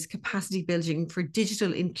librarians' capacity building for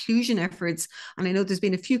digital inclusion efforts. And I know there's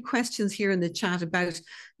been a few questions here in the chat about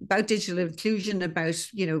digital inclusion, about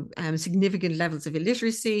significant levels of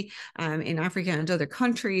illiteracy in Africa and other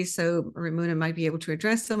countries. So Ramuna might be able to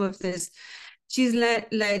address some of this. She's led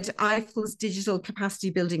IFLA's digital capacity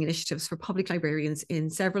building initiatives for public librarians in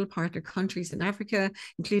several partner countries in Africa,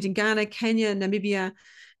 including Ghana, Kenya, Namibia,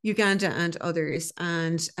 Uganda, and others.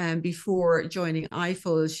 And before joining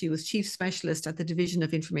IFL, she was chief specialist at the Division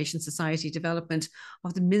of Information Society Development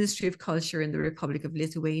of the Ministry of Culture in the Republic of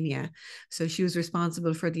Lithuania. So she was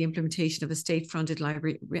responsible for the implementation of a state-funded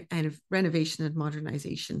library renovation and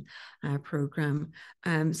modernization program.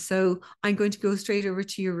 So I'm going to go straight over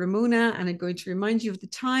to you, Ramona, and I'm going to remind you of the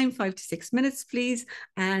time, 5 to 6 minutes, please.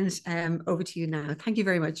 And over to you now. Thank you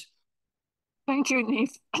very much. Thank you,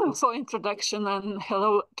 Niamh, for introduction, and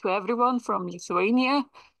hello to everyone from Lithuania.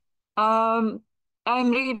 I'm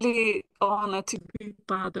really honored to be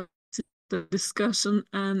part of the discussion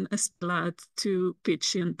and as glad to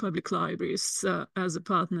pitch in public libraries as a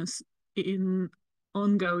partners in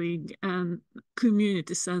ongoing and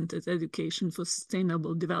community-centered education for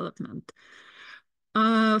sustainable development.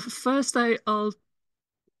 First, I'll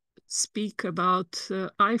speak about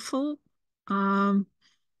IFL.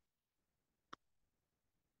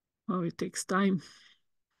 Oh, it takes time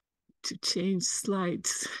to change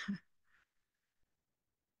slides.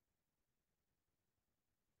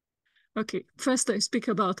 Okay, first I speak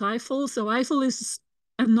about IFL. So IFL is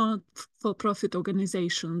a not-for-profit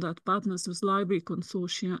organization that partners with library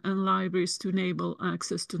consortia and libraries to enable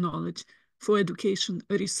access to knowledge for education,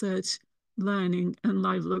 research, learning, and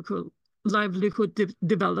livelihood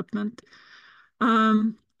development.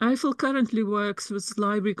 IFL currently works with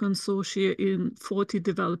library consortia in 40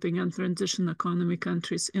 developing and transition economy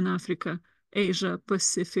countries in Africa, Asia,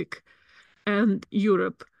 Pacific, and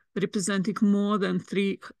Europe, representing more than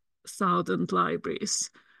 3,000 libraries.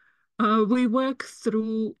 We work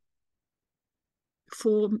through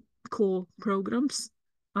 4 core programs: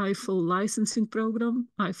 IFL licensing program,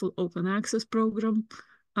 IFL open access program,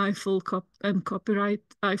 IFL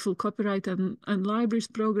copyright and libraries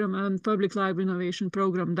program, and public library innovation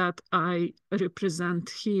program that I represent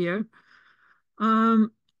here. I'll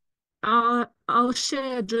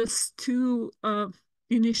share just 2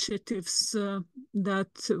 initiatives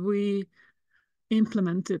that we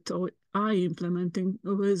implemented or are implementing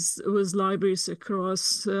with libraries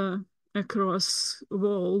across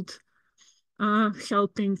world,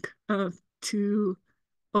 helping to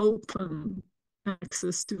open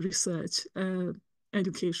access to research,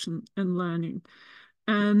 education, and learning.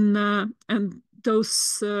 And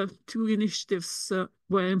those 2 initiatives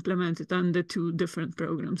were implemented under 2 different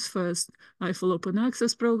programs. First, IFL Open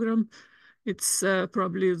Access Program. It's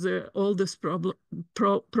probably the oldest program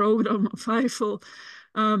of IFL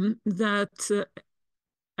that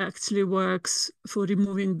actually works for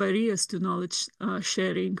removing barriers to knowledge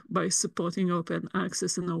sharing by supporting open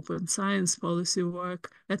access and open science policy work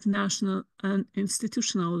at national and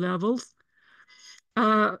institutional levels.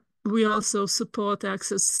 We also support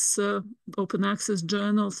open access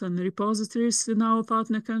journals and repositories in our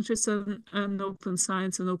partner countries and open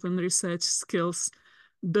science and open research skills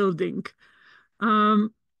building.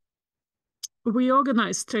 We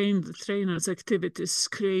organize trainers activities,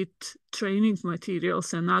 create training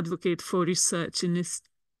materials, and advocate for research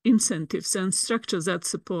incentives and structures that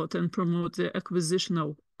support and promote the acquisition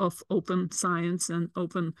of open science and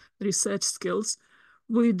open research skills.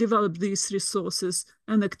 We develop these resources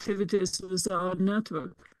and activities with our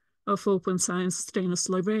network of open science trainers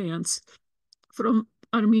librarians from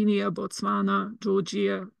Armenia, Botswana,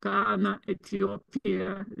 Georgia, Ghana,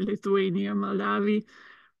 Ethiopia, Lithuania, Malawi,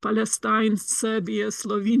 Palestine, Serbia,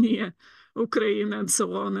 Slovenia, Ukraine, and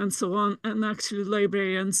so on and so on. And actually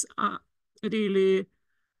librarians really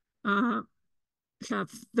have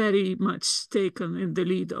very much taken in the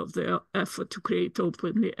lead of their effort to create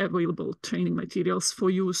openly available training materials for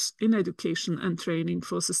use in education and training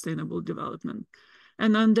for sustainable development.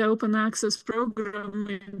 And under open access program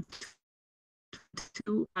in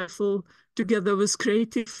 2022, IFL, together with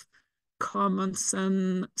Creative Commons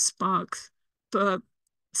and Spark,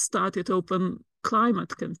 started Open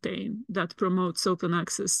Climate campaign that promotes open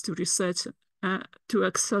access to research to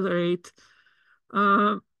accelerate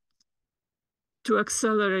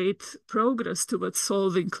progress towards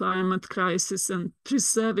solving climate crisis and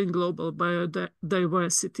preserving global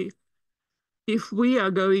biodiversity. If we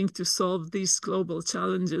are going to solve these global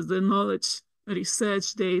challenges, the knowledge,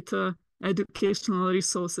 research, data, educational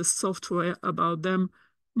resources, software about them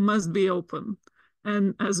must be open.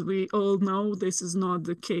 And as we all know, this is not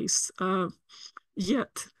the case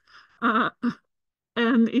yet.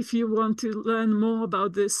 And if you want to learn more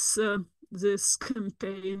about this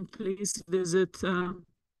campaign, please visit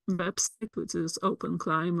website, which is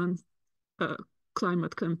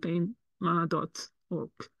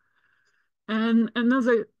openclimatecampaign.org. And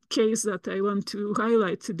another case that I want to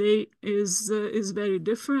highlight today is very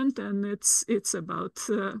different, and it's about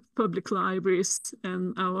public libraries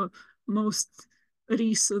and our most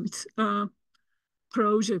recent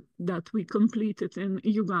project that we completed in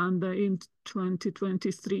Uganda in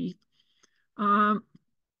 2023. The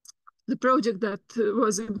project that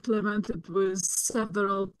was implemented with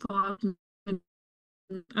several partners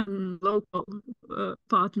and local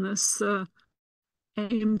partners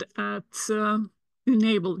aimed at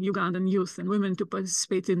enable Ugandan youth and women to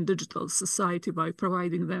participate in digital society by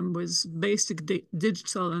providing them with basic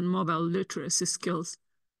digital and mobile literacy skills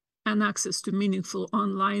and access to meaningful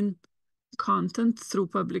online content through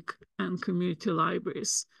public and community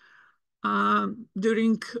libraries.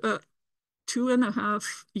 During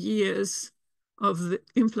 2.5 years of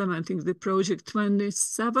implementing the project,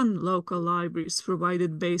 27 local libraries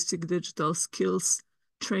provided basic digital skills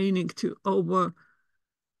training to over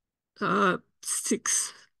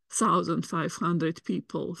 6,500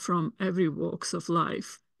 people from every walks of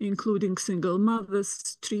life, including single mothers,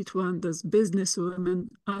 street vendors, business women,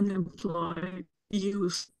 unemployed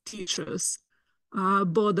youth, teachers,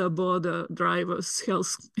 border drivers,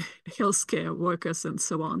 healthcare workers, and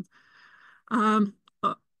so on.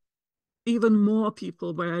 Even more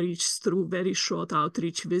people were reached through very short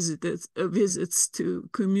outreach visits to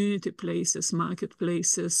community places,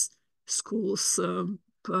 marketplaces, schools,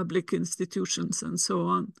 public institutions, and so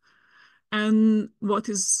on. And what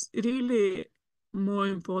is really more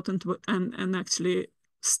important and actually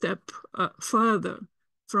step further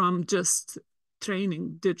from just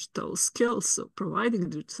training digital skills or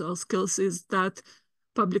providing digital skills is that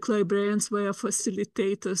public librarians were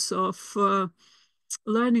facilitators of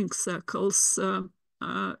learning circles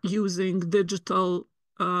using digital,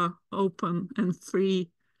 open and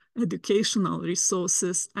free educational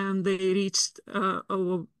resources, and they reached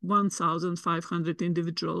over 1,500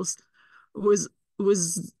 individuals with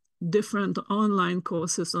different online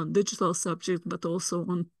courses on digital subjects, but also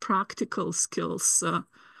on practical skills.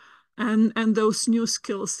 And those new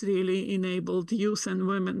skills really enabled youth and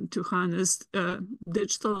women to harness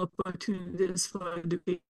digital opportunities for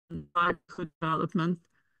education and livelihood development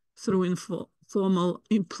through informal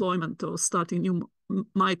employment or starting new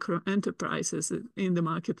micro enterprises in the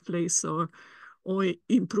marketplace, or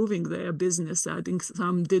improving their business, adding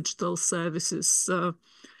some digital services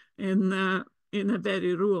in a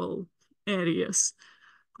very rural areas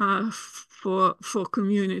for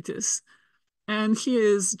communities. And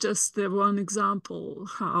here is just one example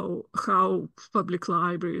how public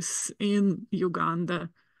libraries in Uganda,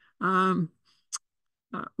 one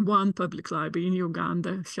public library in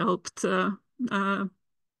Uganda helped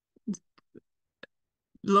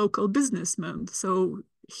local businessmen. So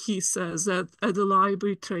he says that at the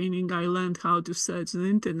library training, I learned how to search the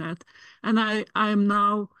internet, and I am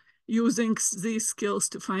now using these skills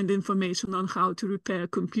to find information on how to repair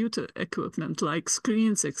computer equipment like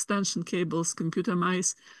screens, extension cables, computer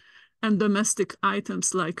mice, and domestic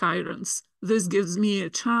items like irons. This gives me a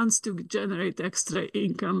chance to generate extra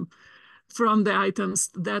income from the items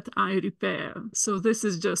that I repair. So this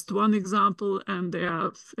is just one example, and there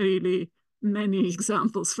are really many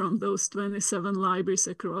examples from those 27 libraries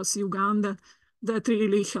across Uganda that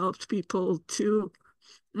really helped people to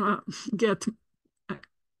get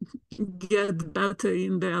better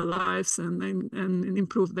in their lives and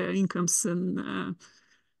improve their incomes and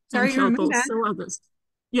help also others.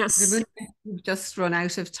 Yes. Ramona, we've just run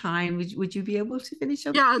out of time. Would you be able to finish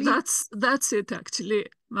up? Yeah, please? that's it actually.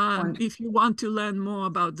 If you want to learn more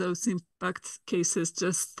about those impact cases,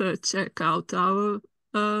 just check out our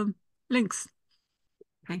links.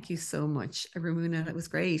 Thank you so much, Ramona. That was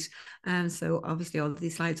great. So obviously all of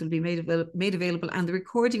these slides will be made available, and the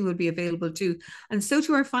recording will be available too. And so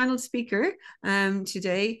to our final speaker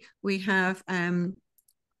today, we have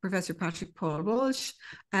Professor Patrick Paul Walsh,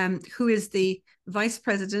 who is the Vice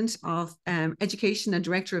President of Education and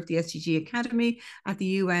Director of the SDG Academy at the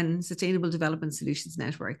UN Sustainable Development Solutions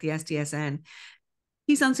Network, the SDSN.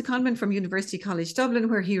 He's on secondment from University College Dublin,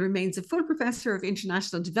 where he remains a full professor of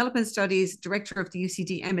international development studies, director of the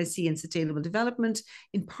UCD MSc in Sustainable Development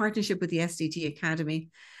in partnership with the SDG Academy.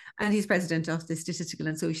 And he's president of the Statistical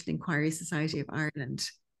and Social Inquiry Society of Ireland.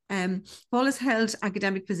 Paul has held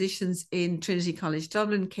academic positions in Trinity College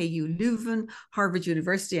Dublin, KU Leuven, Harvard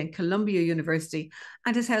University and Columbia University,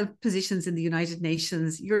 and has held positions in the United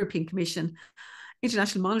Nations, European Commission,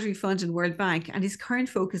 International Monetary Fund and World Bank, and his current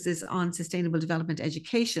focus is on sustainable development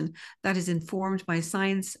education that is informed by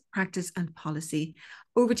science, practice and policy.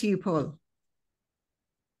 Over to you, Paul.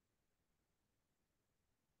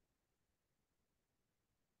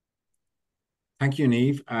 Thank you,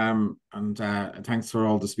 Niamh, and thanks for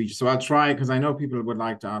all the speeches. So I'll try, because I know people would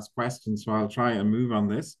like to ask questions, so I'll try and move on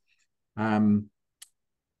this. If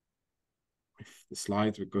the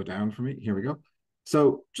slides would go down for me, here we go.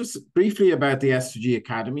 So just briefly about the SDG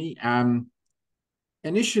Academy.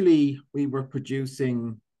 Initially, we were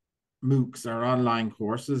producing MOOCs, our online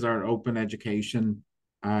courses, our open education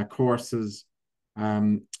courses,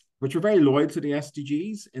 which were very loyal to the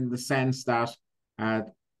SDGs in the sense that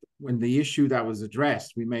when the issue that was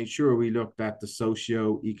addressed, we made sure we looked at the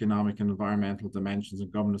socio-economic and environmental dimensions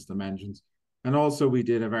and governance dimensions. And also we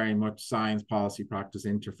did a very much science policy practice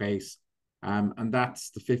interface. And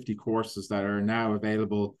that's the 50 courses that are now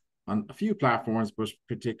available on a few platforms, but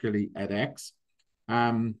particularly edX.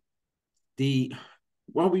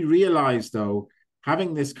 What we realized though,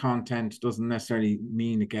 having this content doesn't necessarily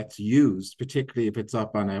mean it gets used, particularly if it's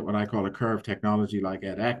up on what I call a curved technology like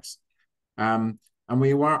edX. And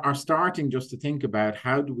we are starting just to think about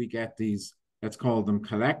how do we get these, let's call them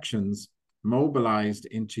collections, mobilized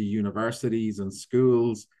into universities and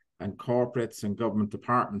schools and corporates and government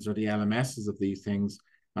departments, or the LMSs of these things.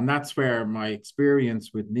 And that's where my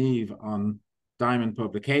experience with Niamh on Diamond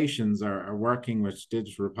Publications are working with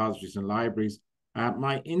digital repositories and libraries.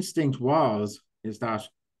 My instinct is that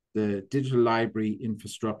the digital library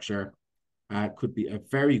infrastructure could be a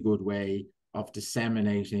very good way of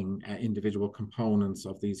disseminating individual components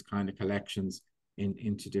of these kind of collections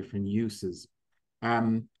into different uses.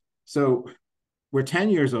 So we're 10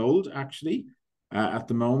 years old, actually, at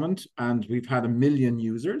the moment, and we've had 1 million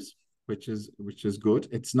users, which is good.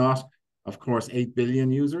 It's not, of course, 8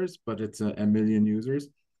 billion users, but it's a million users.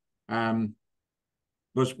 But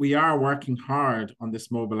we are working hard on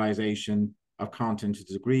this mobilization of content to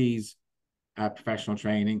degrees, professional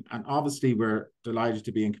training. And obviously, we're delighted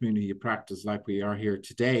to be in community of practice like we are here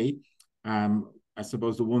today. I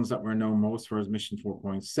suppose the ones that we're known most for is Mission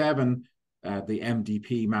 4.7, the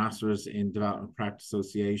MDP Masters in Development Practice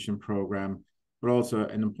Association program, but also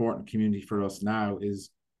an important community for us now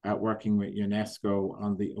is working with UNESCO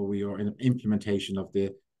on the OER implementation of the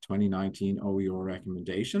 2019 OER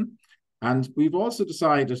recommendation. And we've also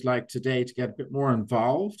decided, like today, to get a bit more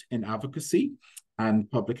involved in advocacy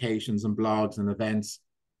and publications and blogs and events,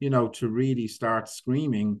 to really start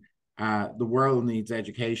screaming, the world needs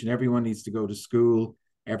education, everyone needs to go to school,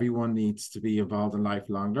 everyone needs to be involved in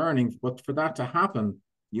lifelong learning. But for that to happen,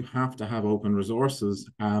 you have to have open resources,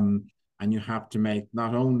 and you have to make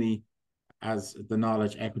not only, as the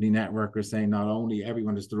Knowledge Equity Network are saying, not only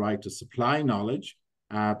everyone has the right to supply knowledge,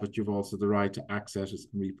 but you've also the right to access it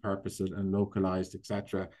and repurpose it and localized,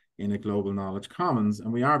 etc., in a global knowledge commons.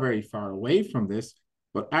 And we are very far away from this,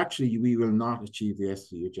 but actually we will not achieve the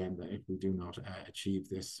SDG agenda if we do not achieve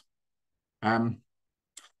this.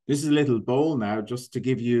 This is a little bowl now, just to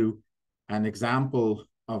give you an example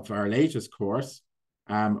of our latest course.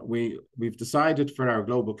 We've decided for our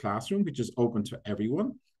global classroom, which is open to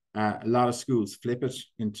everyone. A lot of schools flip it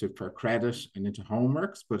for credit and into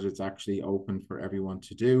homeworks, but it's actually open for everyone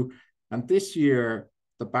to do. And this year,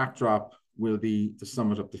 the backdrop will be the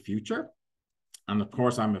Summit of the Future. And of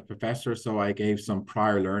course, I'm a professor, so I gave some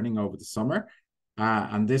prior learning over the summer.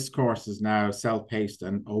 And this course is now self-paced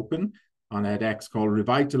and open on edX, called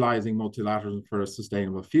Revitalizing Multilateralism for a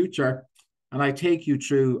Sustainable Future. And I take you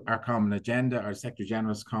through our common agenda, our Secretary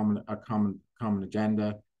General's common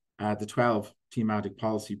agenda, the 12 thematic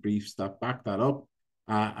policy briefs that back that up.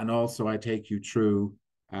 And also I take you through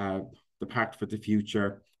the Pact for the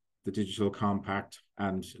Future, the Digital Compact,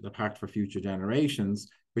 and the Pact for Future Generations,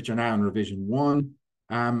 which are now in revision 1.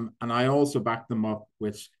 And I also back them up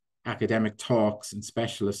with academic talks and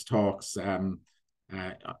specialist talks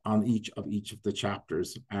on each of the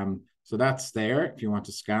chapters. So that's there if you want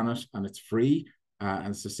to scan it, and it's free, and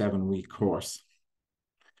it's a 7-week course.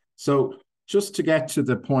 So just to get to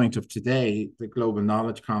the point of today, the global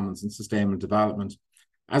knowledge commons and sustainable development.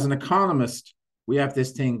 As an economist, we have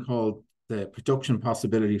this thing called the production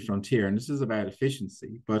possibility frontier, and this is about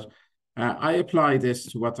efficiency, but I apply this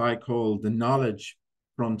to what I call the knowledge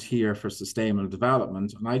frontier for sustainable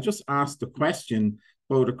development. And I just asked the question,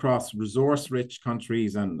 both across resource-rich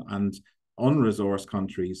countries and unresourced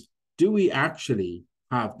countries, do we actually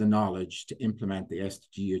have the knowledge to implement the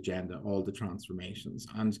SDG agenda, all the transformations?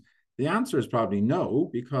 And the answer is probably no,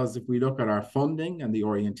 because if we look at our funding and the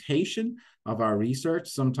orientation of our research,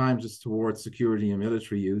 sometimes it's towards security and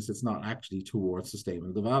military use. It's not actually towards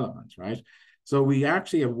sustainable development, right? So we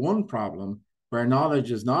actually have one problem where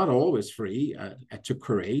knowledge is not always free to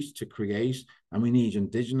create, and we need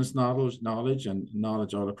indigenous knowledge and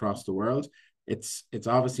knowledge all across the world. It's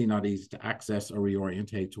obviously not easy to access or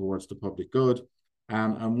reorientate towards the public good.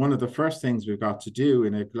 And one of the first things we've got to do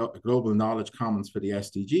in a global knowledge commons for the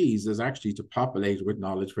SDGs is actually to populate with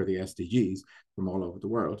knowledge for the SDGs from all over the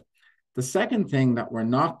world. The second thing that we're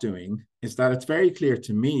not doing is that it's very clear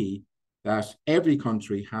to me that every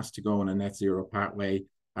country has to go on a net zero pathway,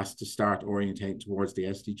 has to start orientating towards the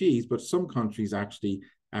SDGs, but some countries actually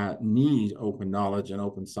need open knowledge and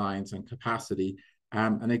open science and capacity.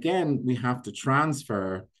 And again, we have to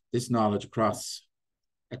transfer this knowledge across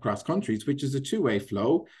countries, which is a two-way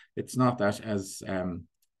flow. It's not that, as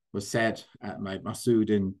was said by Masood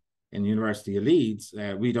in University of Leeds,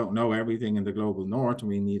 we don't know everything in the global north, and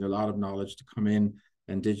we need a lot of knowledge to come in,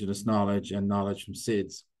 indigenous knowledge and knowledge from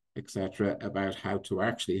SIDS, etc., about how to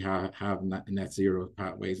actually have net zero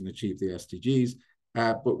pathways and achieve the SDGs.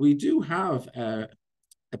 But we do have a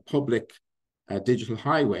public digital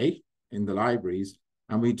highway in the libraries,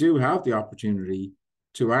 and we do have the opportunity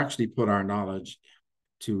to actually put our knowledge,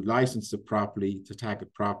 to license it properly, to tag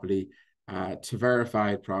it properly, to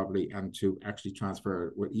verify it properly, and to actually transfer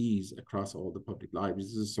it with ease across all the public libraries.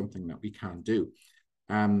 This is something that we can do.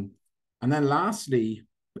 And then lastly,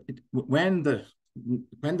 when the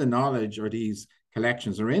knowledge or these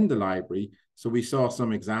collections are in the library, so we saw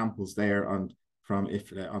some examples there from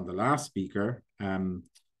IFLA on the last speaker,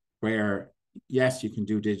 where yes, you can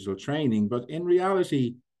do digital training, but in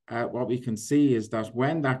reality, what we can see is that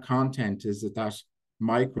when that content is at that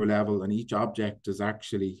micro level and each object is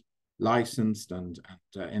actually licensed and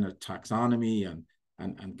in a taxonomy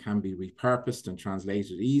and can be repurposed and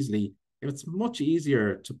translated easily, it's much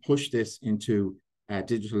easier to push this into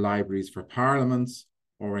digital libraries for parliaments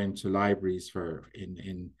or into libraries for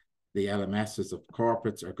in the LMSs of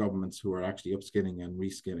corporates or governments who are actually upskilling and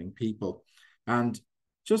reskilling people. And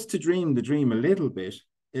just to dream the dream a little bit,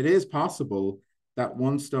 it is possible that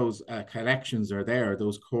once those collections are there,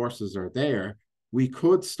 those courses are there, we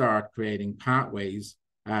could start creating pathways,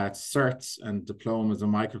 certs and diplomas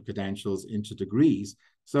and micro-credentials into degrees.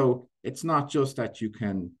 So it's not just that you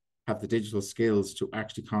can have the digital skills to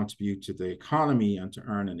actually contribute to the economy and to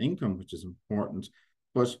earn an income, which is important,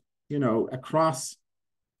 but, you know, across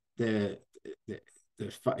the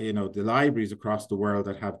libraries across the world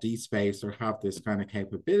that have DSpace or have this kind of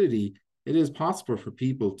capability, it is possible for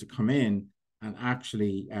people to come in and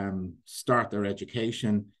actually start their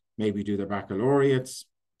education, maybe do their baccalaureates,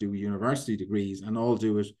 do university degrees, and all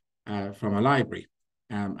do it from a library,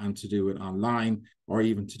 and to do it online, or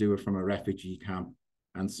even to do it from a refugee camp,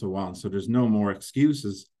 and so on. So there's no more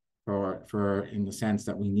excuses for in the sense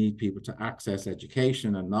that we need people to access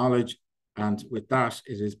education and knowledge. And with that,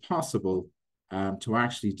 it is possible to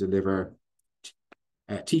actually deliver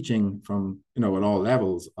teaching from, at all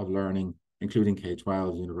levels of learning, including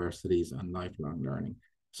K-12, universities, and lifelong learning.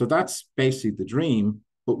 So that's basically the dream,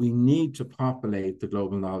 but we need to populate the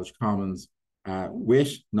global knowledge commons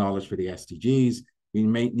with knowledge for the SDGs. We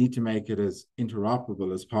need to make it as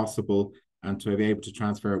interoperable as possible, and to be able to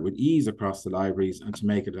transfer it with ease across the libraries, and to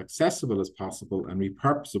make it accessible as possible and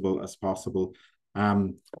repurposable as possible.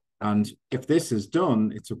 And if this is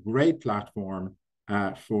done, it's a great platform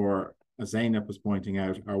for, as Zainab was pointing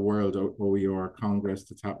out, our World OER Congress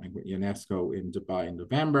that's happening with UNESCO in Dubai in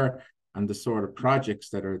November, and the sort of projects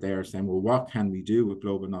that are there saying, well, what can we do with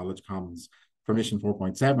Global Knowledge Commons for Mission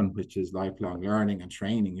 4.7, which is lifelong learning and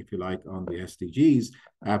training, if you like, on the SDGs,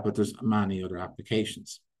 but there's many other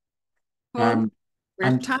applications. And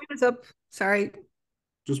time is up, sorry.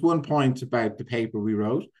 Just one point about the paper we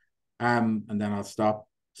wrote, and then I'll stop.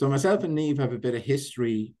 So myself and Niamh have a bit of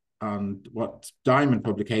history on what's Diamond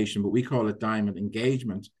publication, but we call it Diamond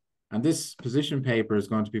engagement. And this position paper is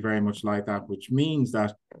going to be very much like that, which means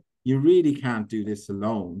that you really can't do this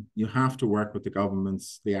alone. You have to work with the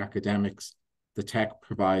governments, the academics, the tech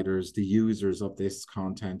providers, the users of this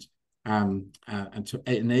content, and to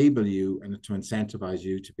enable you and to incentivize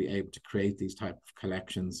you to be able to create these type of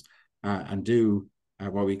collections and do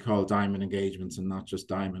what we call diamond engagements and not just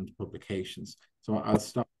diamond publications. So I'll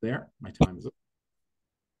stop there. My time is up.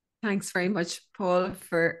 Thanks very much, Paul,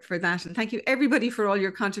 for that. And thank you, everybody, for all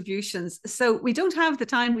your contributions. So we don't have the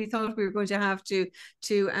time we thought we were going to have to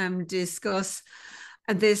discuss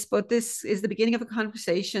this, but this is the beginning of a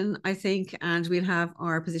conversation, I think, and we'll have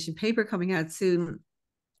our position paper coming out soon.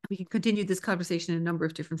 We can continue this conversation in a number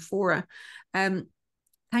of different fora. Thank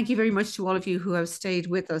you very much to all of you who have stayed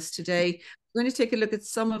with us today. We're going to take a look at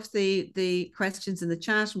some of the questions in the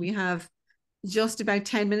chat. We have just about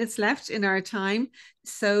 10 minutes left in our time.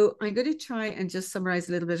 So I'm going to try and just summarize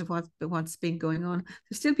a little bit of what's been going on.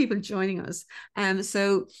 There's still people joining us.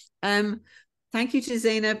 Thank you to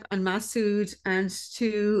Zainab and Masood and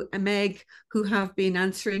to Meg, who have been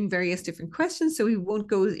answering various different questions. So we won't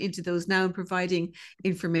go into those now and providing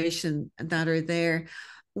information that are there.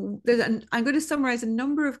 I'm going to summarize a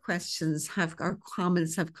number of questions or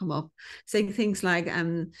comments have come up, saying things like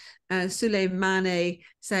Sule Mane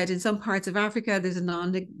said, in some parts of Africa, there's a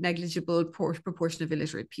non-negligible proportion of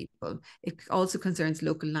illiterate people. It also concerns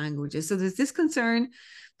local languages. So there's this concern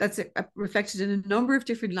that's reflected in a number of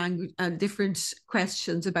different different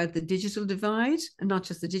questions about the digital divide, and not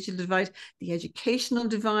just the digital divide, the educational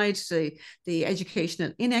divide, the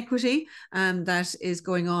educational inequity that is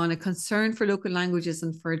going on, a concern for local languages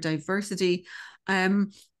and for diversity.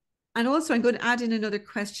 And also, I'm going to add in another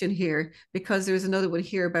question here, because there's another one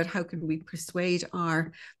here about how can we persuade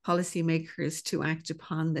our policymakers to act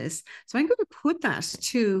upon this. So I'm going to put that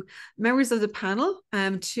to members of the panel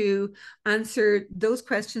to answer those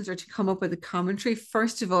questions or to come up with a commentary.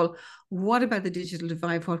 First of all, what about the digital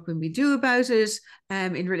divide? What can we do about it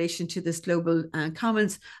in relation to this global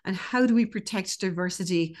commons? And how do we protect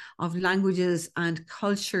diversity of languages and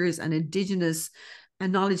cultures and indigenous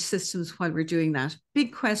and knowledge systems while we're doing that?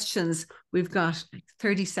 Big questions. We've got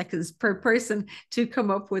 30 seconds per person to come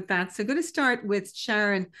up with that. So I'm going to start with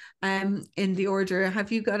Sharon in the order.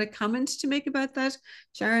 Have you got a comment to make about that,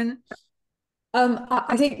 Sharon?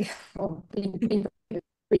 I think, well, being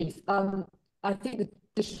brief, I think the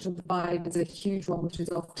digital divide is a huge one which is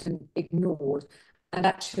often ignored. And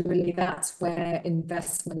actually, that's where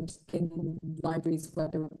investment in libraries,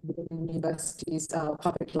 whether within universities,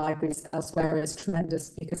 public libraries, elsewhere, is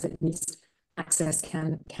tremendous, because at least access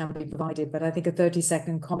can be provided. But I think a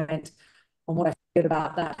 30-second comment on what I feel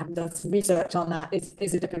about that, having done some research on that,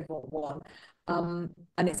 is a difficult one. And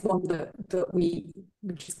it's one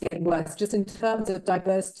which is getting worse. Just in terms of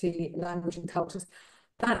diversity, language and cultures,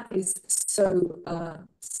 that is so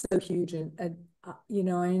huge. And you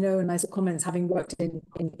know, I know in my comments, having worked in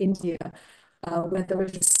India, where there are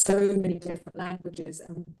just so many different languages,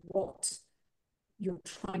 and what you're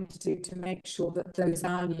trying to do to make sure that those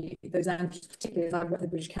languages, particularly as I worked at the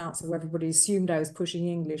British Council, where everybody assumed I was pushing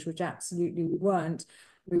English, which absolutely we weren't.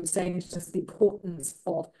 We were saying just the importance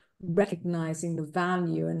of recognizing the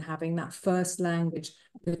value and having that first language,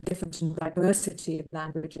 the difference in diversity of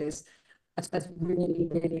languages. That's really,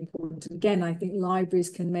 really important. And again, I think libraries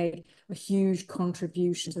can make a huge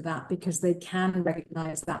contribution to that, because they can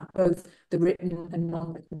recognize that, both the written and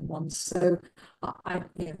non-written ones. So I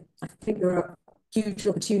think there are huge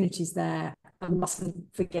opportunities there. I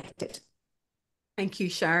mustn't forget it. Thank you,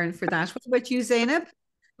 Sharon, for that. What about you, Zainab?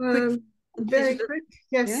 Very quick.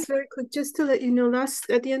 Yes, yeah. Very quick. Just to let you know,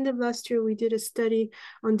 at the end of last year, we did a study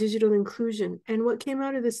on digital inclusion. And what came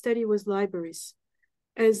out of the study was libraries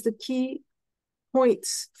as the key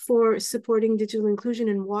points for supporting digital inclusion.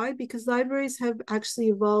 And why? Because libraries have actually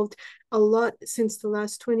evolved a lot since the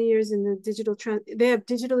last 20 years in the digital, they have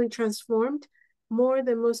digitally transformed more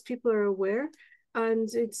than most people are aware. And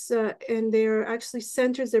and they are actually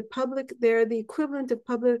centers, they're the equivalent of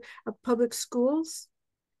public schools,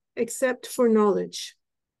 except for knowledge.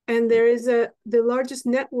 And there is the largest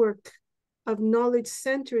network of knowledge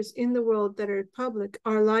centers in the world that are public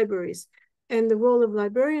are libraries. And the role of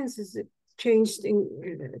librarians is changed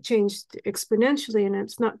exponentially. And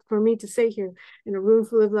it's not for me to say here in a room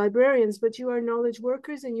full of librarians, but you are knowledge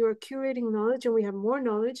workers and you are curating knowledge, and we have more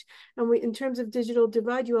knowledge. And in terms of digital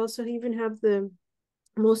divide, you also even have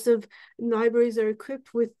most of libraries are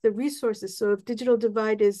equipped with the resources. So if digital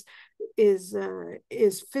divide is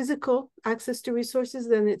physical access to resources,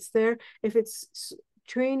 then it's there. If it's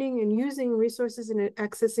training and using resources and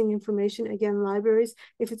accessing information, again, libraries.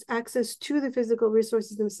 If it's access to the physical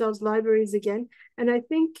resources themselves, libraries again. And I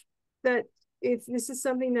think that this is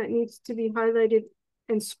something that needs to be highlighted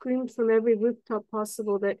and screamed from every rooftop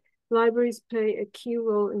possible, that libraries play a key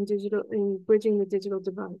role in bridging the digital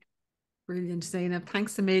divide. Brilliant, Zainab.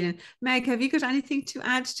 Thanks a million. Meg, have you got anything to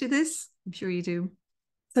add to this? I'm sure you do.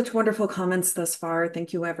 Such wonderful comments thus far.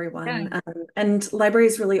 Thank you, everyone. Yeah. And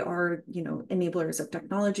libraries really are, enablers of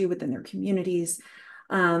technology within their communities.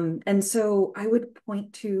 And so I would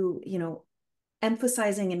point to,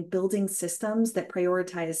 emphasizing and building systems that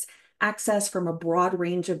prioritize access from a broad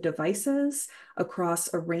range of devices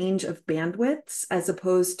across a range of bandwidths, as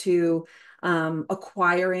opposed to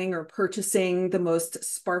acquiring or purchasing the most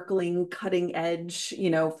sparkling, cutting edge,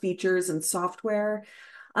 features and software.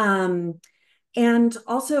 And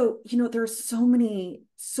also, there are so many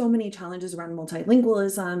challenges around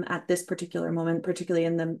multilingualism at this particular moment, particularly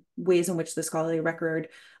in the ways in which the scholarly record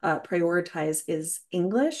prioritizes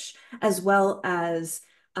English, as well as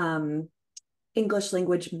English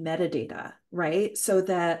language metadata, right? So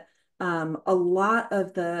that a lot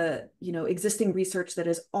of the, existing research that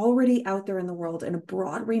is already out there in the world in a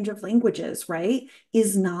broad range of languages, right,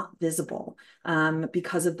 is not visible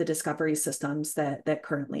because of the discovery systems that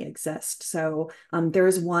currently exist. So there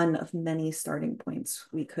is one of many starting points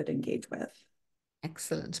we could engage with.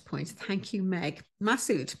 Excellent point. Thank you, Meg.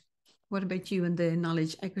 Masood, what about you and the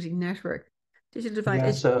Knowledge Equity Network? Digital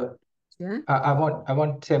divide. Yeah, I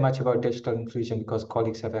won't say much about digital inclusion because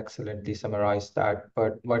colleagues have excellently summarized that.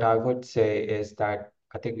 But what I would say is that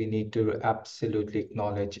I think we need to absolutely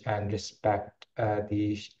acknowledge and respect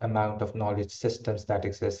the amount of knowledge systems that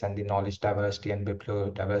exist and the knowledge diversity and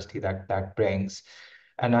bibliodiversity that brings.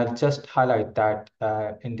 And I'll just highlight that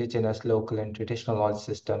indigenous, local, and traditional knowledge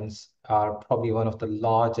systems are probably one of the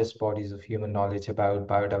largest bodies of human knowledge about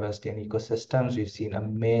biodiversity and ecosystems. We've seen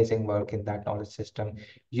amazing work in that knowledge system,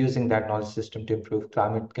 using that knowledge system to improve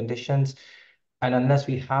climate conditions. And unless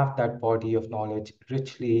we have that body of knowledge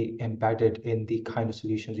richly embedded in the kind of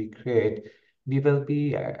solutions we create, we will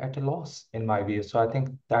be at a loss, in my view. So I think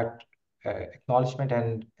that acknowledgement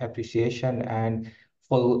and appreciation and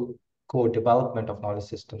full co-development of knowledge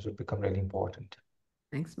systems would become really important.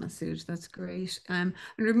 Thanks, Masood. That's great. And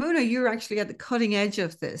Ramona, you're actually at the cutting edge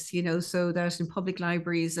of this, so there's in public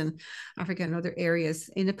libraries and Africa and other areas.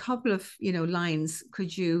 In a couple of, lines,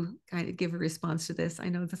 could you kind of give a response to this? I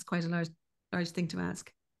know that's quite a large thing to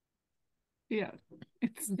ask. Yeah,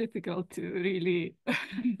 it's difficult to really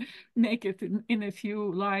make it in a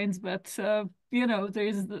few lines, but, there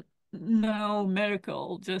is no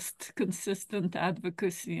miracle, just consistent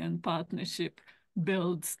advocacy and partnership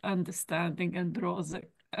builds understanding and draws the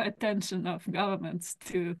attention of governments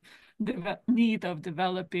to the need of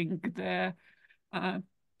developing the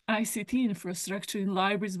ICT infrastructure in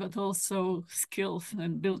libraries, but also skills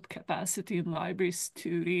and build capacity in libraries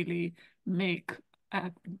to really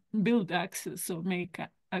build access or make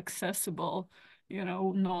accessible,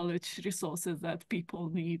 knowledge resources that people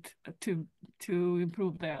need to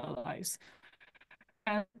improve their lives.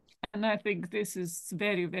 And I think this is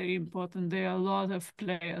very, very important. There are a lot of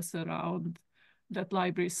players around that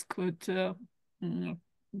libraries could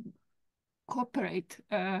cooperate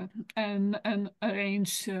and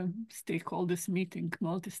arrange multi-stakeholders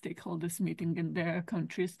meeting in their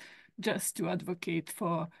countries just to advocate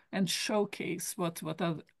for and showcase what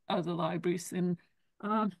other libraries in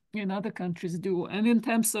other countries do. And in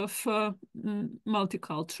terms of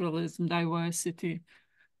multiculturalism, diversity,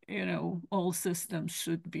 all systems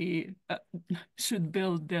should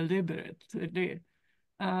build deliberately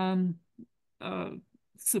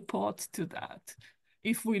support to that.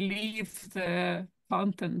 If we leave the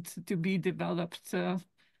content to be developed,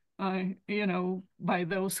 by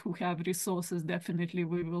those who have resources, definitely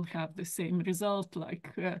we will have the same result,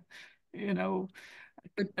 like,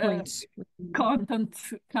 Good point. Content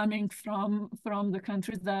coming from the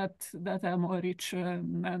countries that are more rich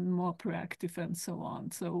and more proactive and so on.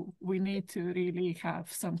 So we need to really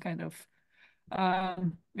have some kind of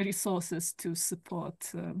resources to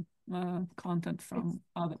support content from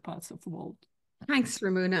other parts of the world. Thanks,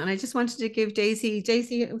 Ramona. And I just wanted to give Daisy,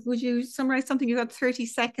 would you summarize something? You've got 30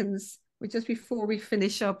 seconds just before we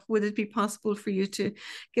finish up. Would it be possible for you to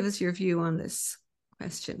give us your view on this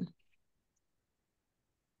question?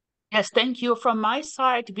 Yes, thank you. From my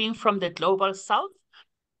side, being from the Global South,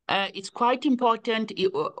 it's quite important.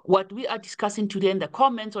 What we are discussing today in the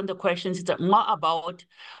comments on the questions is more about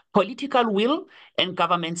political will and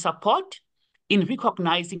government support in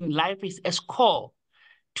recognizing libraries as core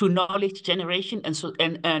to knowledge generation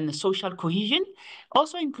and social cohesion,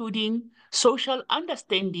 also including social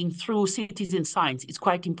understanding through citizen science. It's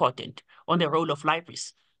quite important on the role of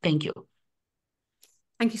libraries. Thank you.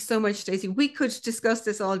 Thank you so much, Daisy. We could discuss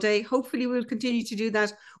this all day. Hopefully we'll continue to do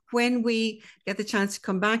that when we get the chance to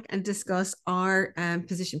come back and discuss our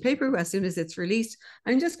position paper as soon as it's released.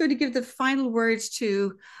 I'm just going to give the final words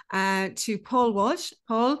to Paul Walsh.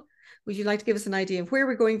 Paul, would you like to give us an idea of where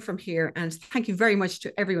we're going from here? And thank you very much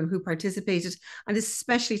to everyone who participated, and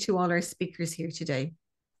especially to all our speakers here today.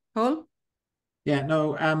 Paul? Yeah,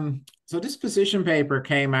 no, so this position paper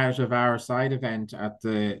came out of our side event at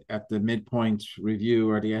the midpoint review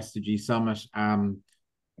or the SDG summit. And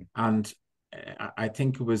I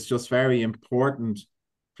think it was just very important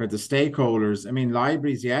for the stakeholders. I mean,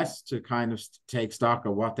 libraries, yes, to kind of take stock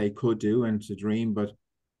of what they could do and to dream, but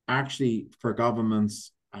actually for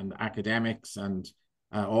governments and academics and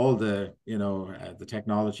all the, the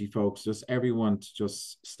technology folks, just everyone to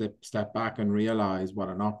just step back and realize what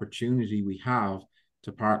an opportunity we have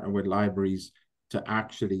to partner with libraries to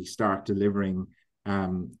actually start delivering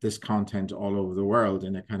this content all over the world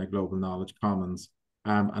in a kind of global knowledge commons.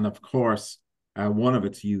 And of course, One of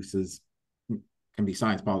its uses can be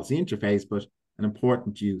science policy interface, but an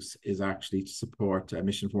important use is actually to support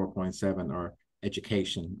Mission 4.7 or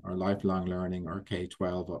education or lifelong learning or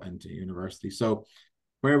K-12 into university. So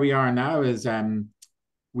where we are now is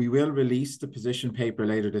we will release the position paper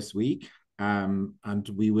later this week, and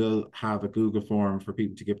we will have a Google form for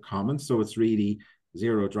people to give comments. So it's really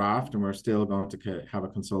zero draft, and we're still going to have a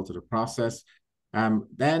consultative process.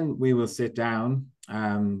 Then we will sit down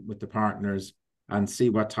with the partners and see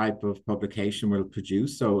what type of publication we'll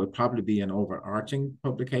produce. So it'll probably be an overarching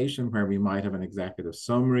publication where we might have an executive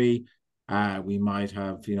summary. We might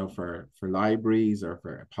have, for libraries or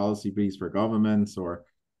for policy briefs for governments, or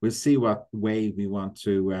we'll see what way we want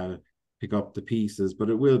to pick up the pieces, but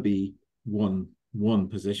it will be one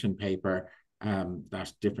position paper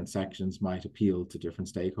that different sections might appeal to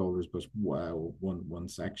different stakeholders, but one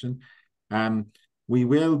section. We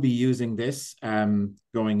will be using this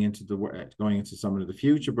going into some of the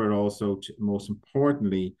future, but also most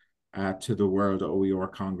importantly to the World OER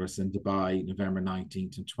Congress in Dubai, November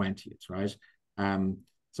 19th and 20th, right?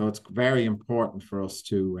 So it's very important for us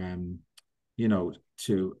to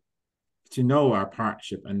to know our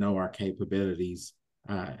partnership and know our capabilities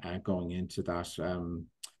going into that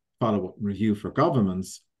follow-up review for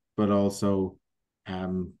governments, but also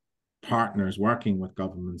partners working with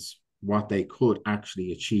governments, what they could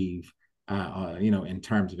actually achieve, in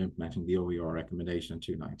terms of implementing the OER recommendation in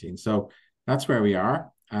 219. So that's where we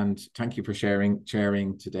are. And thank you for chairing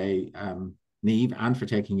today, Niamh, and for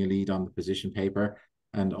taking a lead on the position paper,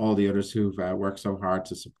 and all the others who've worked so hard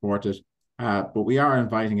to support it. But we are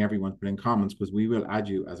inviting everyone to put in comments, because we will add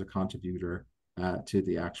you as a contributor to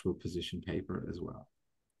the actual position paper as well.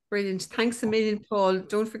 Brilliant. Thanks a million, Paul.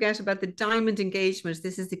 Don't forget about the diamond engagement.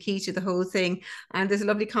 This is the key to the whole thing. And there's a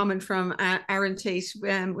lovely comment from Aaron Tate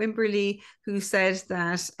Wimberley, who says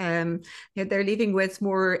that they're leaving with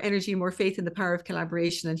more energy, more faith in the power of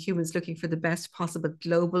collaboration and humans looking for the best possible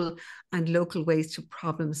global and local ways to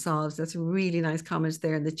problem solve. That's a really nice comment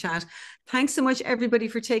there in the chat. Thanks so much, everybody,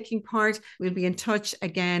 for taking part. We'll be in touch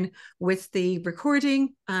again with the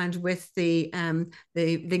recording and with the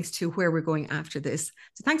links to where we're going after this.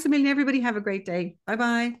 So thanks a million, everybody. Have a great day.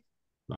 Bye-bye.